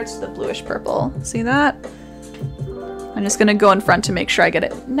purple starts to the bluish purple. See that? I'm just gonna go in front to make sure I get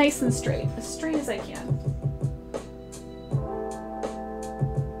it nice and straight as I can.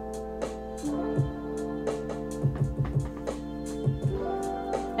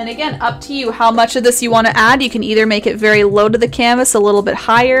 And again, up to you how much of this you want to add. You can either make it very low to the canvas, a little bit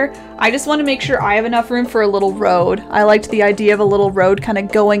higher. I just want to make sure I have enough room for a little road. I liked the idea of a little road kind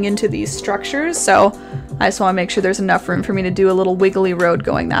of going into these structures, so I just want to make sure there's enough room for me to do a little wiggly road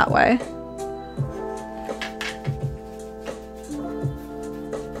going that way.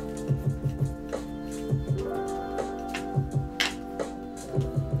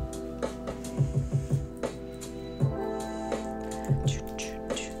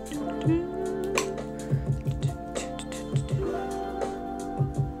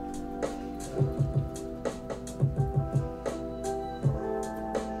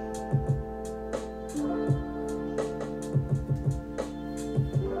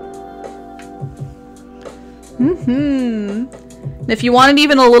 If you want it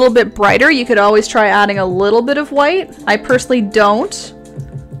even a little bit brighter, you could always try adding a little bit of white. I personally don't.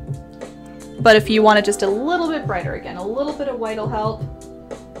 But if you want it just a little bit brighter, again, a little bit of white will help.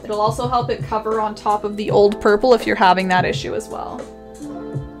 It'll also help it cover on top of the old purple if you're having that issue as well.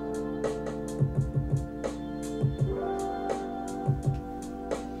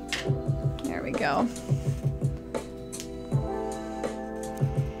 There we go.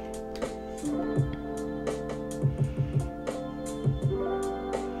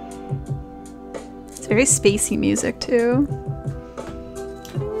 Very spacey music too.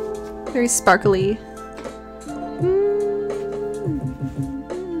 Very sparkly.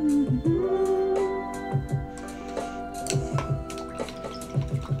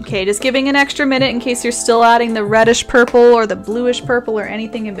 Okay, just giving an extra minute in case you're still adding the reddish purple or the bluish purple or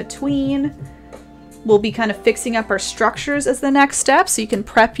anything in between. We'll be kind of fixing up our structures as the next step, so you can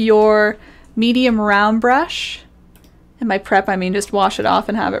prep your medium round brush. And by prep, I mean just wash it off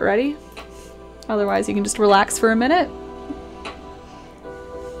and have it ready. Otherwise, you can just relax for a minute.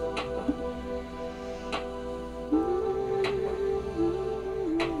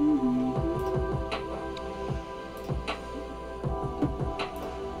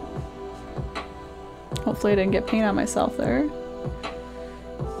 Hopefully I didn't get paint on myself there.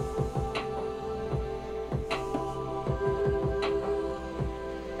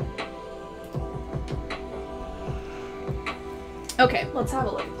 Okay, let's have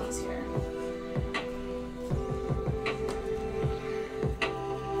a look at these here.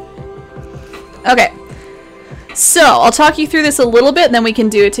 Okay, so I'll talk you through this a little bit and then we can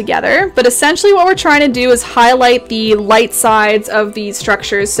do it together. But essentially what we're trying to do is highlight the light sides of these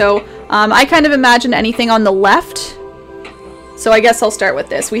structures. So I kind of imagine anything on the left. So I guess I'll start with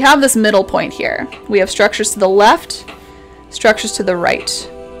this. We have this middle point here. We have structures to the left, structures to the right.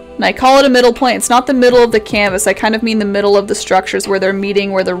 And I call it a middle point. It's not the middle of the canvas. I kind of mean the middle of the structures where they're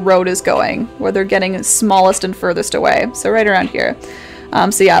meeting, where the road is going, where they're getting smallest and furthest away. So right around here.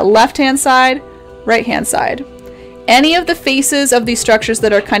 So yeah, left-hand side, right-hand side. Any of the faces of these structures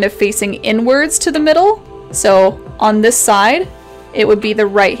that are kind of facing inwards to the middle. So on this side, it would be the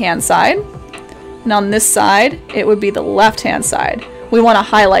right-hand side. And on this side, it would be the left-hand side. We want to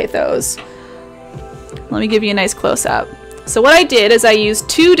highlight those. Let me give you a nice close-up. So what I did is I used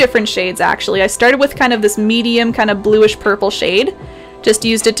two different shades actually. I started with kind of this medium kind of bluish purple shade. Just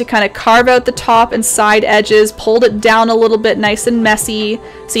used it to kind of carve out the top and side edges, pulled it down a little bit nice and messy.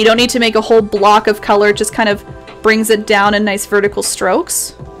 So you don't need to make a whole block of color, it just kind of brings it down in nice vertical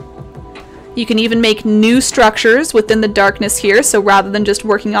strokes. You can even make new structures within the darkness here. So rather than just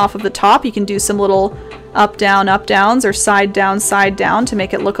working off of the top, you can do some little up downs or side down to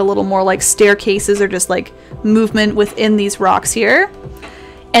make it look a little more like staircases or just like movement within these rocks here.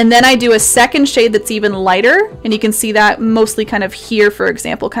 And then I do a second shade that's even lighter, and you can see that mostly kind of here, for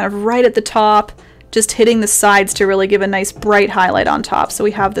example, kind of right at the top, just hitting the sides to really give a nice bright highlight on top. So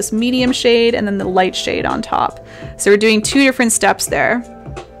we have this medium shade and then the light shade on top. So we're doing two different steps there.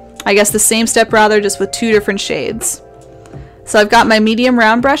 I guess the same step rather, just with two different shades. So I've got my medium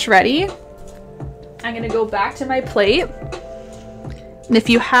round brush ready. I'm gonna go back to my plate. And if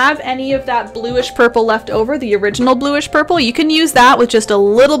you have any of that bluish purple left over, the original bluish purple, you can use that with just a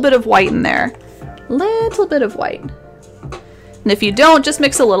little bit of white in there. Little bit of white. And if you don't, just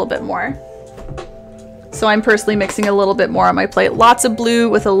mix a little bit more. So I'm personally mixing a little bit more on my plate. Lots of blue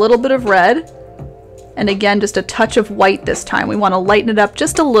with a little bit of red. And again, just a touch of white this time. We want to lighten it up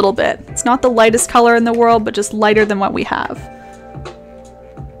just a little bit. It's not the lightest color in the world, but just lighter than what we have.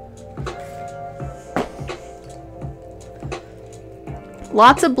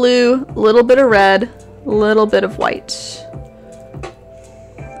 Lots of blue, a little bit of red, a little bit of white.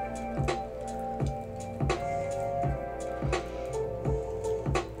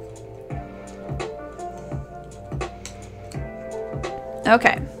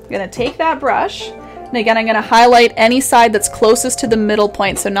 Okay, I'm gonna take that brush, and again I'm gonna highlight any side that's closest to the middle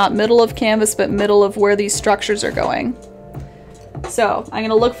point, so not middle of canvas, but middle of where these structures are going. So I'm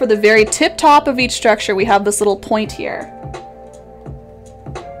gonna look for the very tip top of each structure. We have this little point here.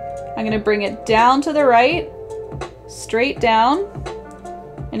 I'm going to bring it down to the right, straight down,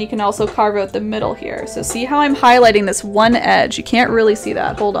 and you can also carve out the middle here. So see how I'm highlighting this one edge? You can't really see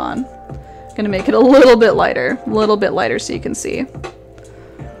that. Hold on. I'm going to make it a little bit lighter so you can see.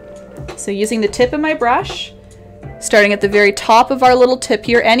 So using the tip of my brush, starting at the very top of our little tip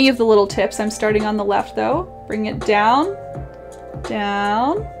here, any of the little tips, I'm starting on the left though, bring it down,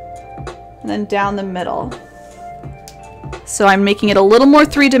 down, and then down the middle. So I'm making it a little more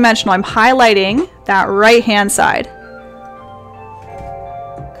three-dimensional. I'm highlighting that right-hand side.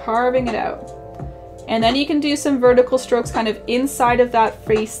 Carving it out. And then you can do some vertical strokes kind of inside of that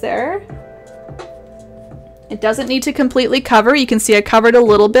face there. It doesn't need to completely cover. You can see I covered a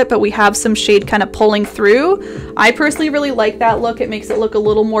little bit, but we have some shade kind of pulling through. I personally really like that look. It makes it look a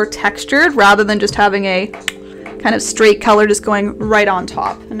little more textured rather than just having a kind of straight color just going right on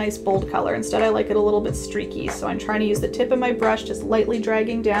top. A nice bold color. Instead I like it a little bit streaky, so I'm trying to use the tip of my brush, just lightly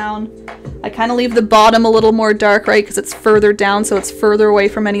dragging down. I kind of leave the bottom a little more dark, right, because it's further down, so it's further away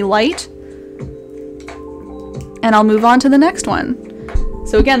from any light. And I'll move on to the next one.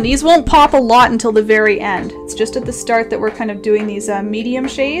 So again, these won't pop a lot until the very end. It's just at the start that we're kind of doing these medium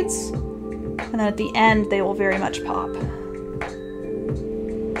shades, and then at the end they will very much pop.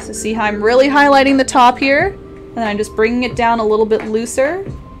 So see how I'm really highlighting the top here? And then I'm just bringing it down a little bit looser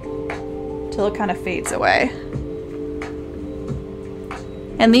till it kind of fades away.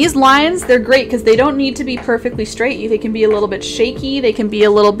 And these lines, they're great because they don't need to be perfectly straight. They can be a little bit shaky. They can be a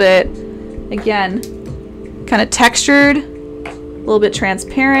little bit, again, kind of textured, a little bit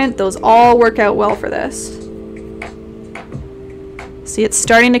transparent. Those all work out well for this. See, it's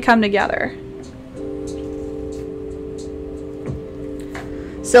starting to come together.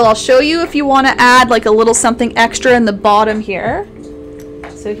 So I'll show you if you want to add like a little something extra in the bottom here.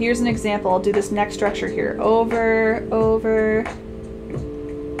 So here's an example. I'll do this next structure here. Over, over,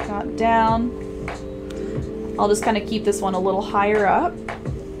 got down. I'll just kind of keep this one a little higher up.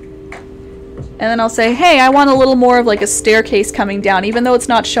 And then I'll say, hey, I want a little more of like a staircase coming down. Even though it's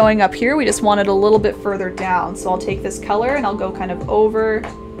not showing up here, we just want it a little bit further down. So I'll take this color and I'll go kind of over,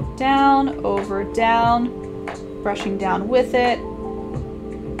 down, brushing down with it.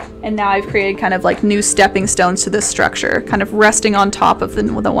 And now I've created kind of like new stepping stones to this structure, kind of resting on top of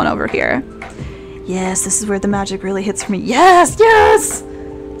the one over here. Yes, this is where the magic really hits for me. Yes, yes!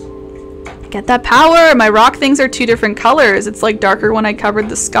 Get that power! My rock things are 2 different colors. It's like darker when I covered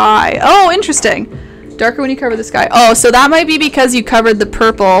the sky. Oh, interesting. Darker when you cover the sky. Oh, so that might be because you covered the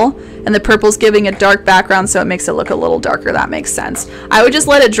purple, and the purple's giving a dark background, so it makes it look a little darker. That makes sense. I would just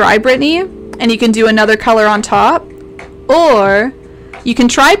let it dry, Brittany, and you can do another color on top. Or you can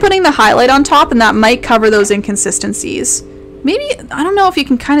try putting the highlight on top, and that might cover those inconsistencies. Maybe, I don't know if you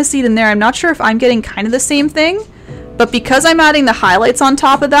can kind of see it in there. I'm not sure if I'm getting kind of the same thing, but because I'm adding the highlights on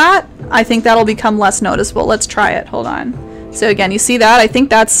top of that, I think that'll become less noticeable. Let's try it. Hold on. So again, you see that? I think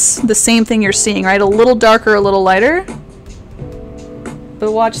that's the same thing you're seeing, right? A little darker, a little lighter.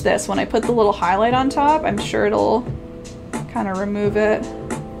 But watch this. When I put the little highlight on top, I'm sure it'll kind of remove it.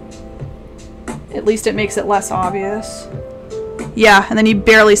 At least it makes it less obvious. Yeah, and then you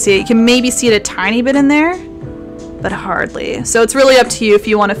barely see it. You can maybe see it a tiny bit in there, but hardly. So it's really up to you if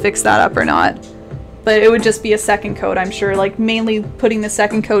you want to fix that up or not. But it would just be a second coat, I'm sure. Like mainly putting the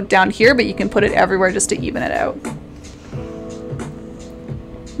second coat down here, but you can put it everywhere just to even it out.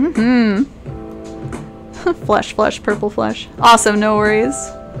 Flesh, flesh, purple flesh. Awesome, no worries.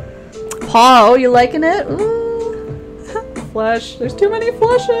 Paul, you liking it? Ooh. Flesh. There's too many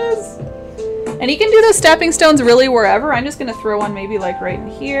fleshes. And you can do those stepping stones really wherever. I'm just gonna throw one maybe like right in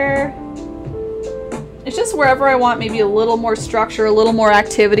here. It's just wherever I want maybe a little more structure, a little more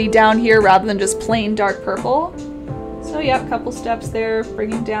activity down here rather than just plain dark purple. So yeah, a couple steps there,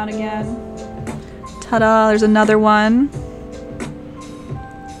 bringing down again. Ta-da, there's another one.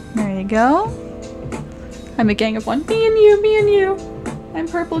 There you go. I'm a gang of one. Me and you, me and you. I'm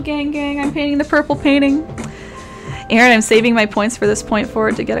purple gang. I'm painting the purple painting. Erin, I'm saving my points for this point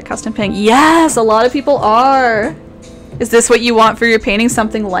forward to get a custom painting. Yes, a lot of people are. Is this what you want for your painting?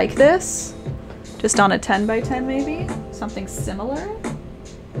 Something like this? Just on a 10 by 10 maybe? Something similar?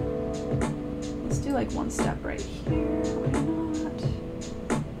 Let's do like one step right here. Why not?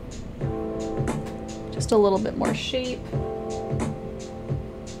 Just a little bit more shape.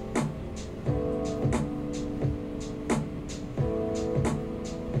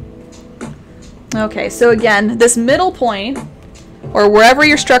 Okay, so again, this middle point, or wherever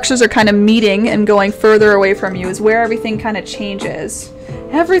your structures are kind of meeting and going further away from you, is where everything kind of changes.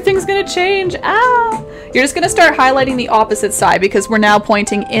 Everything's gonna change. Ah! You're just gonna start highlighting the opposite side because we're now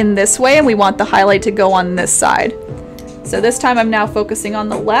pointing in this way and we want the highlight to go on this side. So this time I'm now focusing on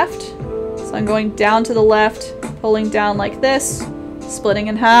the left. So I'm going down to the left, pulling down like this, splitting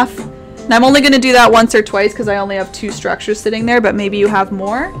in half. And I'm only gonna do that once or twice because I only have 2 structures sitting there, but maybe you have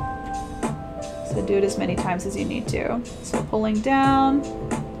more. So do it as many times as you need to. So pulling down.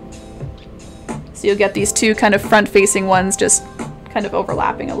 So you'll get these 2 kind of front-facing ones just kind of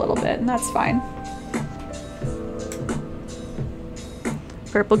overlapping a little bit, and that's fine.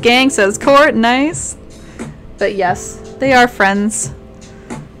 Purple gang says Court, nice. But yes, they are friends.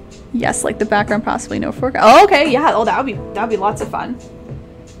 Yes, like the background possibly no foreground. Oh, okay, yeah. Oh, that'd be lots of fun.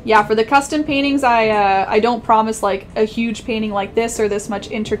 Yeah, for the custom paintings, I don't promise like a huge painting like this or this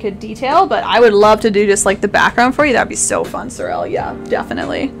much intricate detail, but I would love to do just like the background for you. That'd be so fun, Sorrel. Yeah,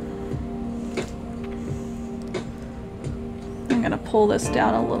 definitely. I'm gonna pull this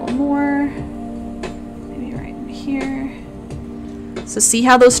down a little more. Maybe right in here. So see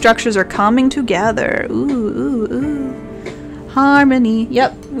how those structures are coming together. Ooh, ooh, ooh. Harmony.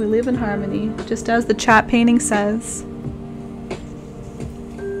 Yep, we live in harmony, just as the chat painting says.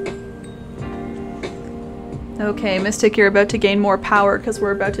 Okay, Mystic, you're about to gain more power because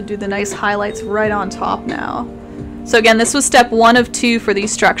we're about to do the nice highlights right on top now. So again, this was step 1 of 2 for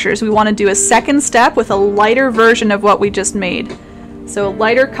these structures. We want to do a second step with a lighter version of what we just made. So a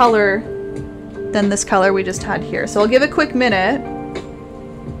lighter color than this color we just had here. So I'll give a quick minute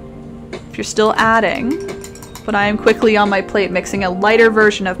if you're still adding, but I am quickly on my plate mixing a lighter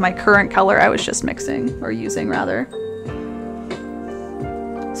version of my current color I was just mixing, or using rather.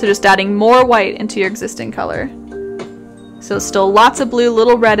 So just adding more white into your existing color. So still lots of blue,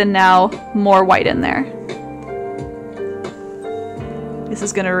 little red, and now more white in there. This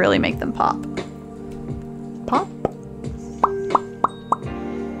is gonna really make them pop. Pop.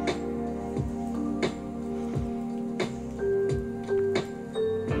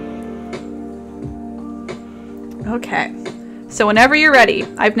 Okay, so So whenever you're ready,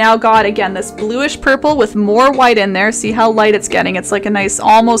 I've now got, again, this bluish purple with more white in there. See how light it's getting? It's like a nice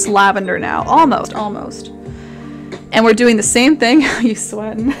almost lavender now. Almost, almost. And we're doing the same thing. You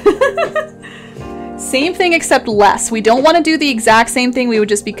sweating? Same thing except less. We don't want to do the exact same thing. We would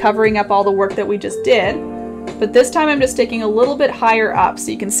just be covering up all the work that we just did. But this time I'm just sticking a little bit higher up. So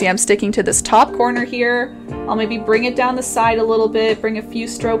you can see I'm sticking to this top corner here. I'll maybe bring it down the side a little bit, bring a few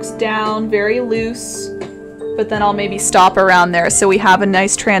strokes down, very loose. But then I'll maybe stop around there. So we have a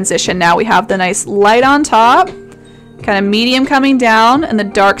nice transition now. We have the nice light on top, kind of medium coming down, and the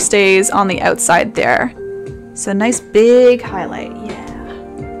dark stays on the outside there. So nice big highlight, yeah.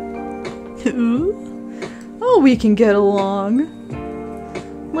 Oh, we can get along.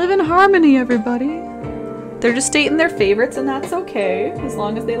 Live in harmony, everybody. They're just stating their favorites, and that's okay, as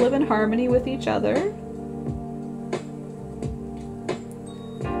long as they live in harmony with each other.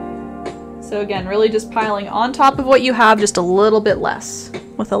 So again, really just piling on top of what you have, just a little bit less,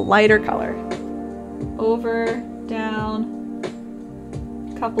 with a lighter color. Over, down,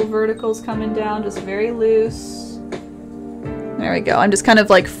 a couple verticals coming down, just very loose. There we go. I'm just kind of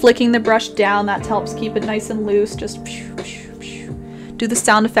like flicking the brush down. That helps keep it nice and loose. Just do the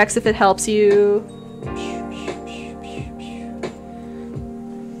sound effects if it helps you.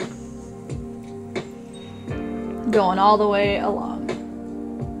 Going all the way along.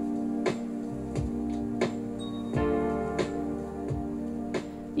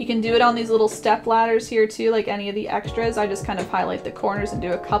 You can do it on these little step ladders here too, like any of the extras. I just kind of highlight the corners and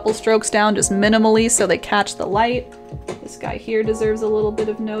do a couple strokes down just minimally so they catch the light. This guy here deserves a little bit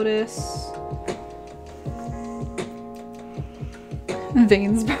of notice.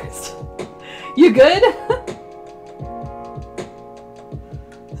 Veins burst. You good?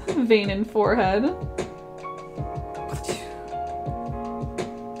 Vein in forehead.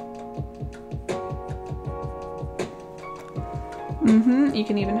 You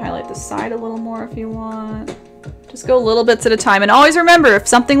can even highlight the side a little more if you want. Just go little bits at a time. And always remember, if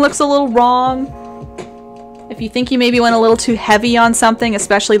something looks a little wrong, if you think you maybe went a little too heavy on something,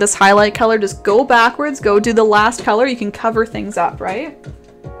 especially this highlight color, just go backwards, go do the last color. You can cover things up, right?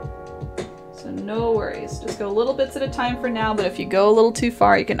 So no worries. Just go little bits at a time for now, but if you go a little too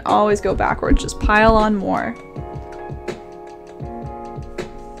far, you can always go backwards. Just pile on more.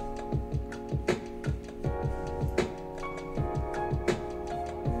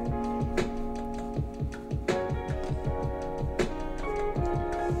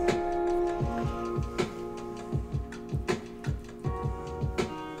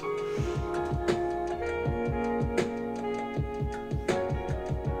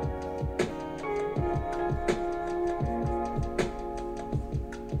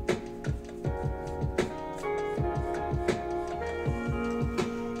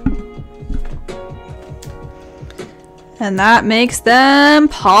 And that makes them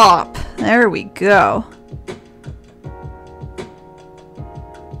pop. There we go.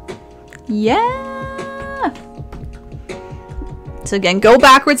 Yeah. So again, go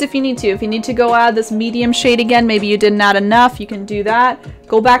backwards if you need to. If you need to go add this medium shade again, maybe you didn't add enough, you can do that.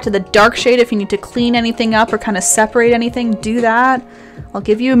 Go back to the dark shade if you need to clean anything up or kind of separate anything, do that. I'll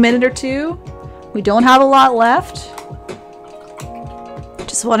give you a minute or two. We don't have a lot left.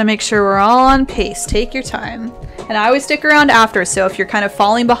 Just want to make sure we're all on pace. Take your time. And I always stick around after, so if you're kind of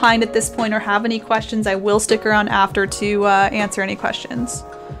falling behind at this point or have any questions, I will stick around after to answer any questions.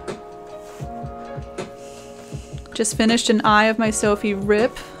 Just finished an eye of my Sophie.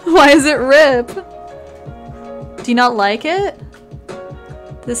 Rip. Why is it rip? Do you not like it?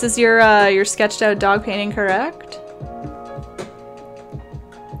 This is your sketched out dog painting, correct?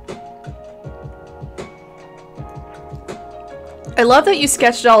 I love that you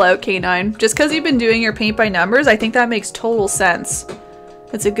sketched it all out, K9. Just because you've been doing your paint by numbers, I think that makes total sense.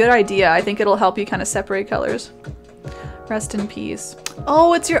 It's a good idea. I think it'll help you kind of separate colors. Rest in peace.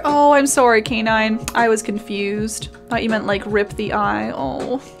 Oh, it's your... Oh, I'm sorry, K9. I was confused. Thought you meant, like, rip the eye.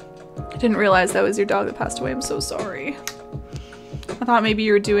 Oh. I didn't realize that was your dog that passed away. I'm so sorry. I thought maybe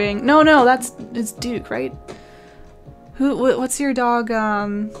you were doing... No, it's Duke, right? What's your dog,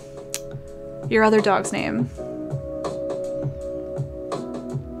 your other dog's name?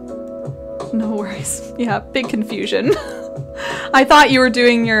 No worries. Yeah, big confusion. I thought you were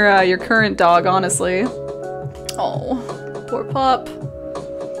doing your current dog, honestly. Oh, poor pup.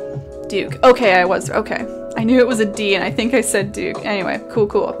 Duke. Okay, okay. I knew it was a D and I think I said Duke. Anyway, cool.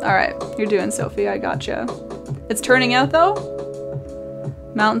 Alright, you're doing Sophie, I gotcha. It's turning out though?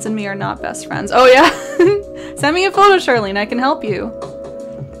 Mountains and me are not best friends. Oh yeah? Send me a photo, Charlene, I can help you.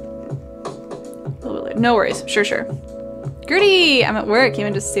 No worries, sure. Gertie! I'm at work, came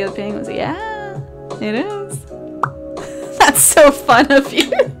in to see how the painting was. Yeah, it is. That's That's so fun of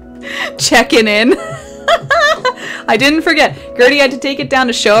you. Checking in. I didn't forget. Gertie had to take it down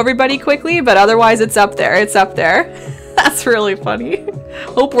to show everybody quickly, but otherwise it's up there. It's up there. That's really funny.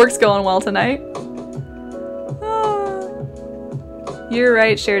 Hope work's going well tonight. You're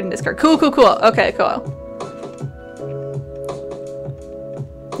right, shared in Discord. Cool, cool, cool. Okay, cool.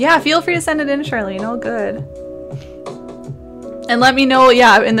 Yeah, feel free to send it in, Charlene. All good. And let me know,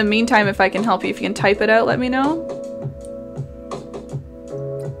 yeah, in the meantime, if I can help you. If you can type it out, let me know.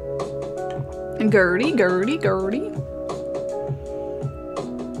 And Gertie.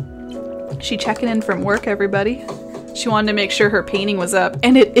 She checking in from work, everybody. She wanted to make sure her painting was up,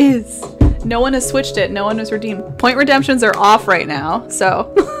 and it is. No one has switched it. No one has redeemed. Point redemptions are off right now,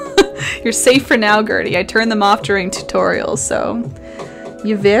 so you're safe for now, Gertie. I turned them off during tutorials, so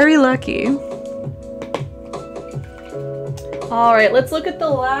you're very lucky. All right, let's look at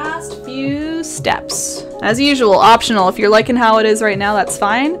the last few steps. As usual, optional. If you're liking how it is right now, that's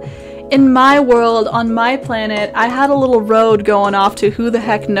fine. In my world, on my planet, I had a little road going off to who the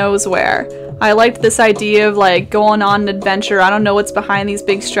heck knows where. I liked this idea of like going on an adventure. I don't know what's behind these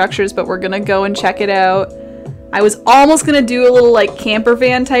big structures, but we're gonna go and check it out. I was almost gonna do a little like camper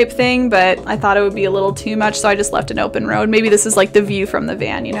van type thing, but I thought it would be a little too much, so I just left an open road. Maybe this is like the view from the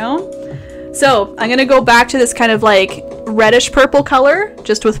van, you know? So I'm gonna go back to this kind of like reddish purple color,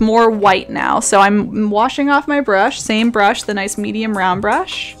 just with more white now. So I'm washing off my brush, same brush, the nice medium round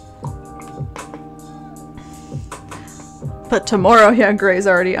brush. But tomorrow, yeah, Gray's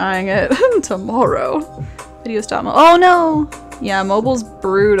already eyeing it. Tomorrow. Video stop. Oh no! Yeah, mobile's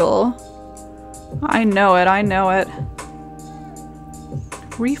brutal. I know it, I know it.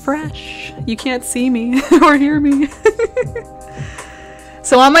 Refresh. You can't see me or hear me.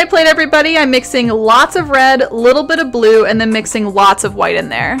 So on my plate, everybody, I'm mixing lots of red, a little bit of blue, and then mixing lots of white in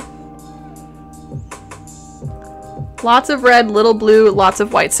there. Lots of red, little blue, lots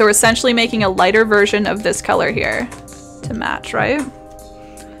of white. So we're essentially making a lighter version of this color here. To match, right?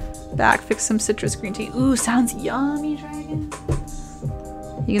 Back, fix some citrus green tea. Ooh, sounds yummy, Dragon.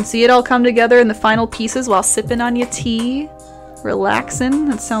 You can see it all come together in the final pieces while sipping on your tea. Relaxing.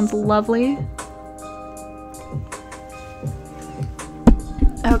 That sounds lovely.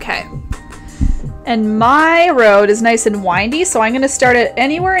 Okay. And my road is nice and windy, so I'm going to start it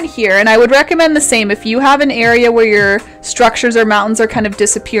anywhere in here. And I would recommend the same. If you have an area where your structures or mountains are kind of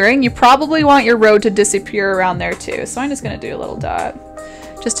disappearing, you probably want your road to disappear around there too. So I'm just going to do a little dot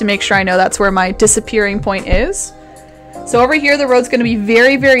just to make sure I know that's where my disappearing point is. So over here, the road's going to be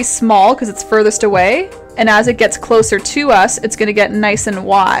very, very small because it's furthest away. And as it gets closer to us, it's going to get nice and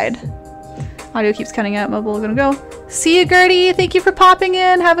wide. Audio keeps cutting out. Mobile going to go. See you, Gertie. Thank you for popping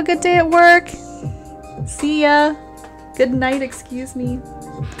in. Have a good day at work. See ya. Good night, excuse me.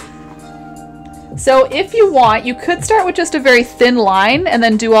 So if you want, you could start with just a very thin line and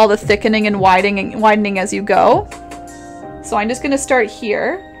then do all the thickening and widening as you go. So I'm just going to start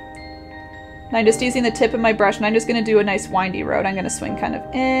here. And I'm just using the tip of my brush, and I'm just going to do a nice windy road. I'm going to swing kind of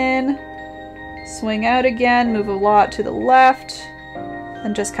in, swing out again, move a lot to the left,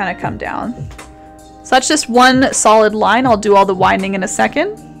 and just kind of come down. So that's just one solid line. I'll do all the winding in a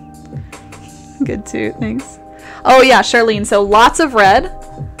second. Good too, thanks. Oh yeah, Charlene, so lots of red,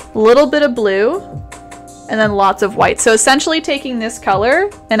 a little bit of blue, and then lots of white. So essentially taking this color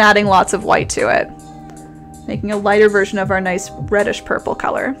and adding lots of white to it. Making a lighter version of our nice reddish purple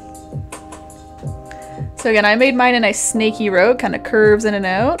color. So again, I made mine a nice snaky road, kind of curves in and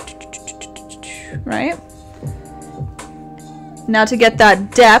out, right? Now to get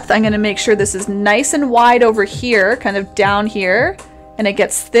that depth, I'm gonna make sure this is nice and wide over here, kind of down here, and it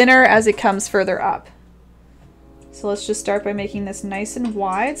gets thinner as it comes further up. So let's just start by making this nice and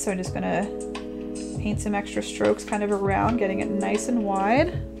wide. So I'm just gonna paint some extra strokes kind of around, getting it nice and wide.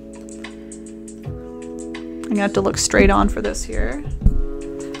 I'm gonna have to look straight on for this here.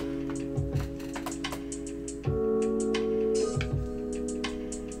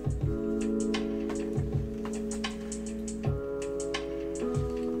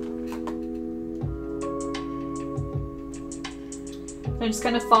 I'm just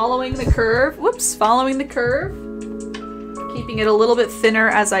kind of following the curve. Whoops, following the curve. Keeping it a little bit thinner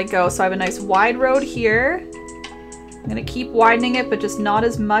as I go. So I have a nice wide road here. I'm gonna keep widening it, but just not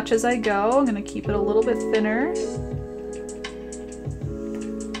as much as I go. I'm gonna keep it a little bit thinner.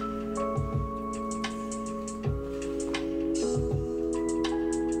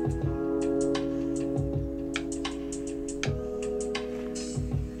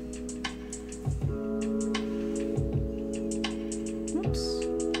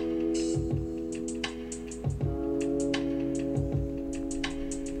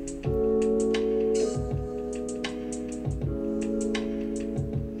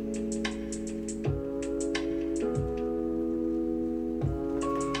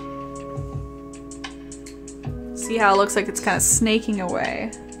 See how it looks like it's kind of snaking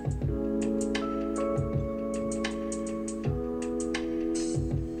away.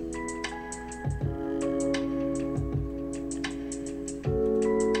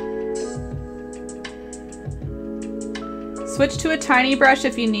 Switch to a tiny brush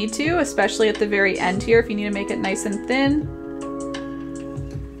if you need to, especially at the very end here if you need to make it nice and thin.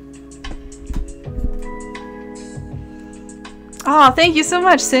 Oh, thank you so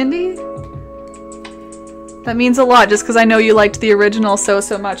much, Cindy. That means a lot just because I know you liked the original so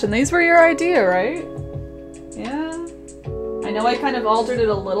much, and these were your idea, right? Yeah. I know I kind of altered it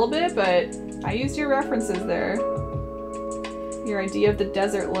a little bit, but I used your references there. Your idea of the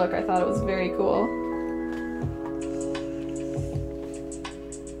desert look, I thought it was very cool.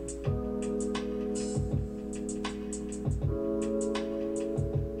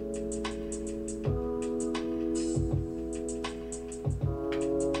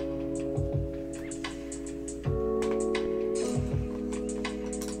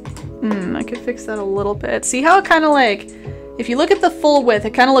 I could fix that a little bit. See how it kind of like, if you look at the full width,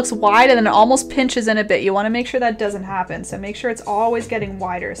 it kind of looks wide and then it almost pinches in a bit. You want to make sure that doesn't happen. So make sure it's always getting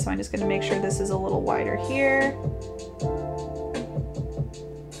wider. So I'm just going to make sure this is a little wider here.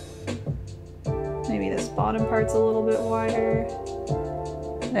 Maybe this bottom part's a little bit wider.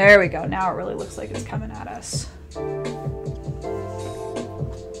 There we go. Now it really looks like it's coming at us. A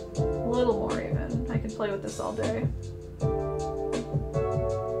little more even. I can play with this all day.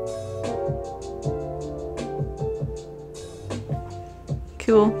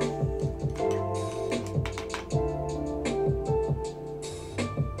 Cool.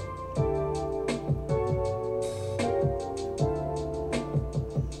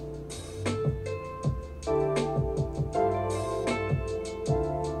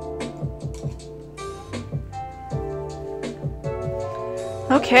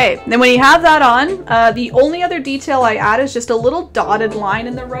 Okay, then when you have that on, the only other detail I add is just a little dotted line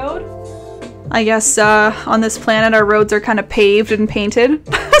in the road. I guess on this planet our roads are kind of paved and painted,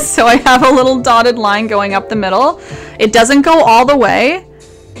 so I have a little dotted line going up the middle. It doesn't go all the way.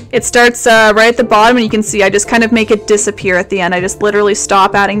 It starts right at the bottom, and you can see I just kind of make it disappear at the end. I just literally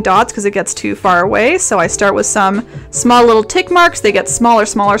stop adding dots because it gets too far away. So I start with some small little tick marks. They get smaller,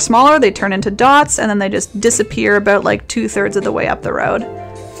 smaller, smaller. They turn into dots, and then they just disappear about like 2/3 of the way up the road.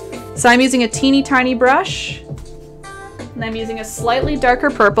 So I'm using a teeny tiny brush, and I'm using a slightly darker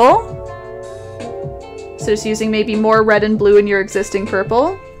purple. So just using maybe more red and blue in your existing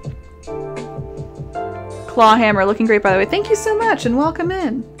purple. Claw hammer, looking great by the way. Thank you so much and welcome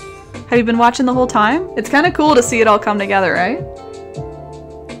in. Have you been watching the whole time? It's kind of cool to see it all come together, right?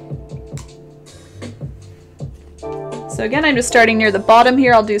 So again, I'm just starting near the bottom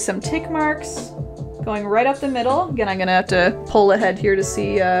here. I'll do some tick marks, going right up the middle. Again, I'm gonna have to pull ahead here to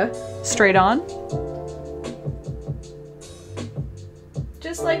see straight on.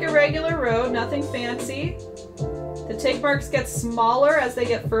 Just like a regular road, nothing fancy. The tick marks get smaller as they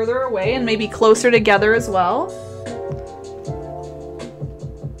get further away and maybe closer together as well.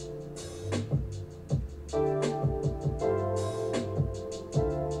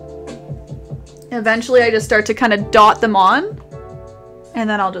 Eventually I just start to kind of dot them on, and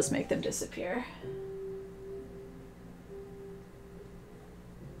then I'll just make them disappear.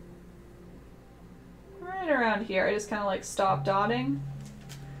 Right around here, I just kind of like stop dotting.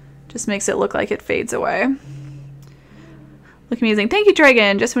 Just makes it look like it fades away. Look amazing. Thank you,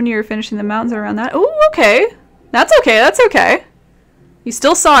 Dragon. Just when you were finishing the mountains around that. Oh, okay. That's okay. That's okay. You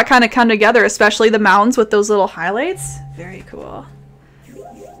still saw it kind of come together, especially the mountains with those little highlights. Very cool.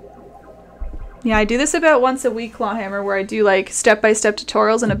 Yeah, I do this about once a week, Clawhammer, where I do like step-by-step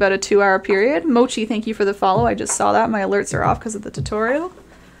tutorials in about a 2-hour period. Mochi, thank you for the follow. I just saw that. My alerts are off because of the tutorial.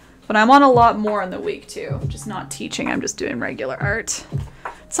 But I'm on a lot more in the week too. Just not teaching, I'm just doing regular art.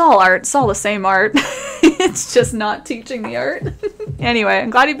 It's all art. It's all the same art. It's just not teaching the art. Anyway, I'm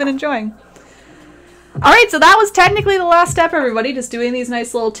glad you've been enjoying. Alright, so that was technically the last step, everybody. Just doing these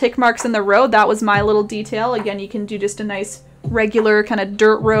nice little tick marks in the road. That was my little detail. Again, you can do just a nice regular kind of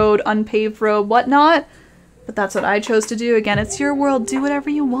dirt road, unpaved road, whatnot. But that's what I chose to do. Again, it's your world. Do whatever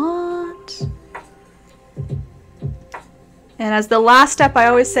you want. And as the last step, I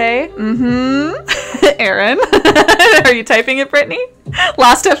always say, Erin. Are you typing it, Brittany?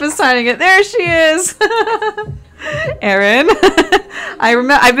 Last step is signing it. There she is. Erin.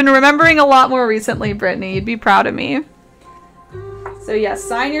 I've been remembering a lot more recently, Brittany. You'd be proud of me. So yes,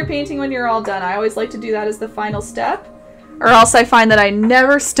 sign your painting when you're all done. I always like to do that as the final step. Or else I find that I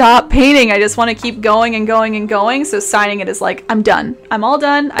never stop painting. I just want to keep going and going and going. So signing it is like, I'm done. I'm all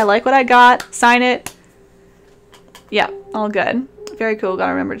done. I like what I got. Sign it. Yeah, all good. Very cool.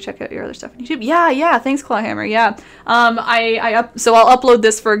 Gotta remember to check out your other stuff on YouTube. Yeah. Thanks, Clawhammer. Yeah. So I'll upload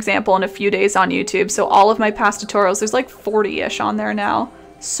this, for example, in a few days on YouTube. So all of my past tutorials, there's like 40-ish on there now.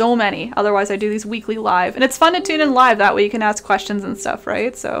 So many. Otherwise, I do these weekly live. And it's fun to tune in live. That way you can ask questions and stuff,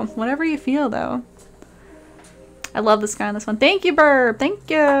 right? So whatever you feel, though. I love the sky on this one. Thank you, Burb. Thank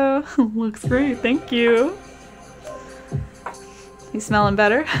you. Looks great. Thank you. You smelling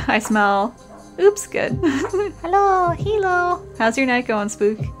better? I smell... Oops, good. Hello. How's your night going,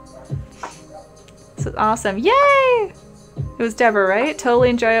 Spook? This is awesome. Yay! It was Deborah, right? Totally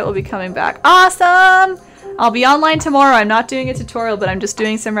enjoy it. We'll be coming back. Awesome! I'll be online tomorrow. I'm not doing a tutorial, but I'm just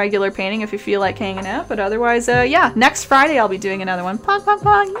doing some regular painting if you feel like hanging out. But otherwise, yeah, next Friday I'll be doing another one. Pog.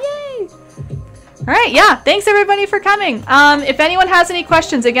 Yay! Alright, yeah, thanks everybody for coming. If anyone has any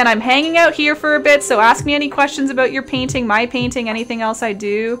questions, again, I'm hanging out here for a bit, so ask me any questions about your painting, my painting, anything else I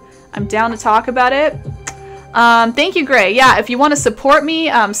do. I'm down to talk about it. Thank you, Gray. Yeah, if you want to support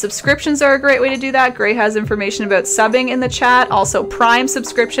me, subscriptions are a great way to do that. Gray has information about subbing in the chat. Also, Prime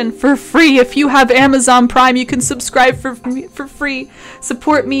subscription for free. If you have Amazon Prime, you can subscribe for free.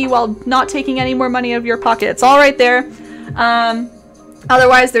 Support me while not taking any more money out of your pocket. It's all right there.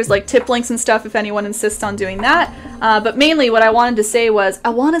 Otherwise, there's like tip links and stuff if anyone insists on doing that. But mainly what I wanted to say was, I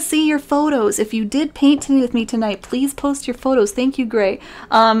want to see your photos. If you did paint with me tonight, please post your photos. Thank you, Gray.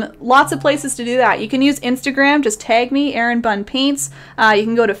 Lots of places to do that. You can use Instagram, just tag me, erinbunpaints. You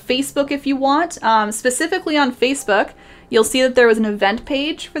can go to Facebook if you want. Specifically on Facebook, you'll see that there was an event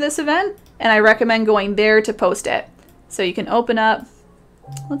page for this event, and I recommend going there to post it. So you can open up,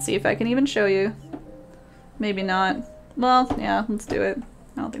 let's see if I can even show you. Maybe not. Well, yeah, let's do it.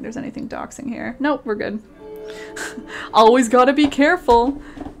 I don't think there's anything doxing here. Nope, we're good. Always gotta be careful.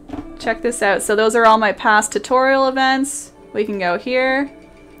 Check this out. So those are all my past tutorial events. We can go here,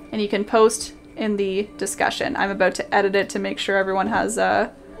 and you can post in the discussion. I'm about to edit it to make sure everyone has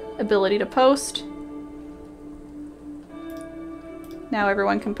ability to post. Now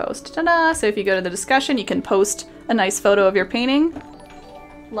everyone can post. Ta-da! So if you go to the discussion, you can post a nice photo of your painting.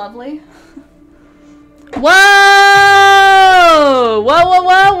 Lovely. Whoa!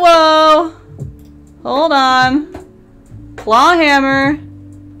 Whoa! Hold on. Clawhammer.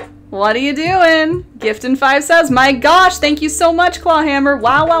 What are you doing? Gifting 5 subs. My gosh, thank you so much, Clawhammer.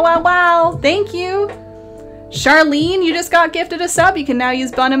 Wow. Thank you. Charlene, you just got gifted a sub. You can now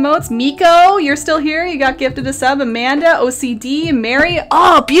use bun emotes. Miko, you're still here. You got gifted a sub. Amanda, OCD, Mary.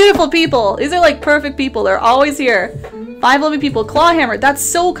 Oh, beautiful people. These are like perfect people. They're always here. 5 lovely people. Clawhammer, that's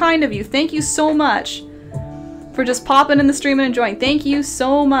so kind of you. Thank you so much for just popping in the stream and enjoying. Thank you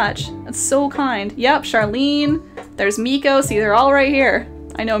so much. That's so kind. Yep, Charlene. There's Miko. See, they're all right here.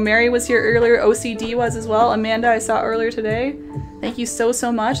 I know Mary was here earlier. OCD was as well. Amanda, I saw earlier today. Thank you so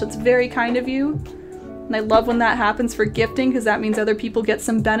much. That's very kind of you. And I love when that happens for gifting because that means other people get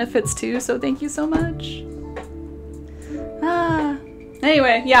some benefits too. So thank you so much.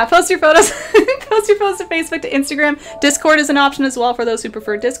 Anyway, yeah, post your photos. Post your photos to Facebook, to Instagram. Discord is an option as well for those who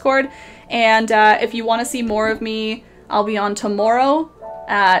prefer Discord. And if you want to see more of me, I'll be on tomorrow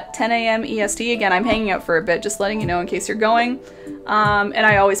at 10 a.m. EST. Again, I'm hanging out for a bit, just letting you know in case you're going. And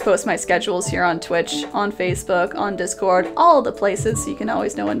I always post my schedules here on Twitch, on Facebook, on Discord, all the places, so you can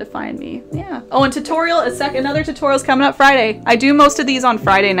always know when to find me. Yeah. Oh, and another tutorial's coming up Friday. I do most of these on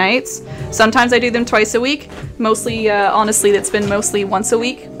Friday nights. Sometimes I do them twice a week. Mostly, honestly, that's been mostly once a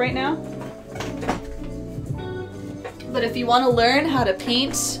week right now. But if you want to learn how to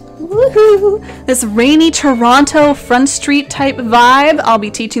paint woohoo, this rainy Toronto Front Street type vibe, I'll be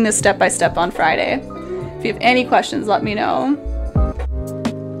teaching this step by step on Friday. If you have any questions, let me know.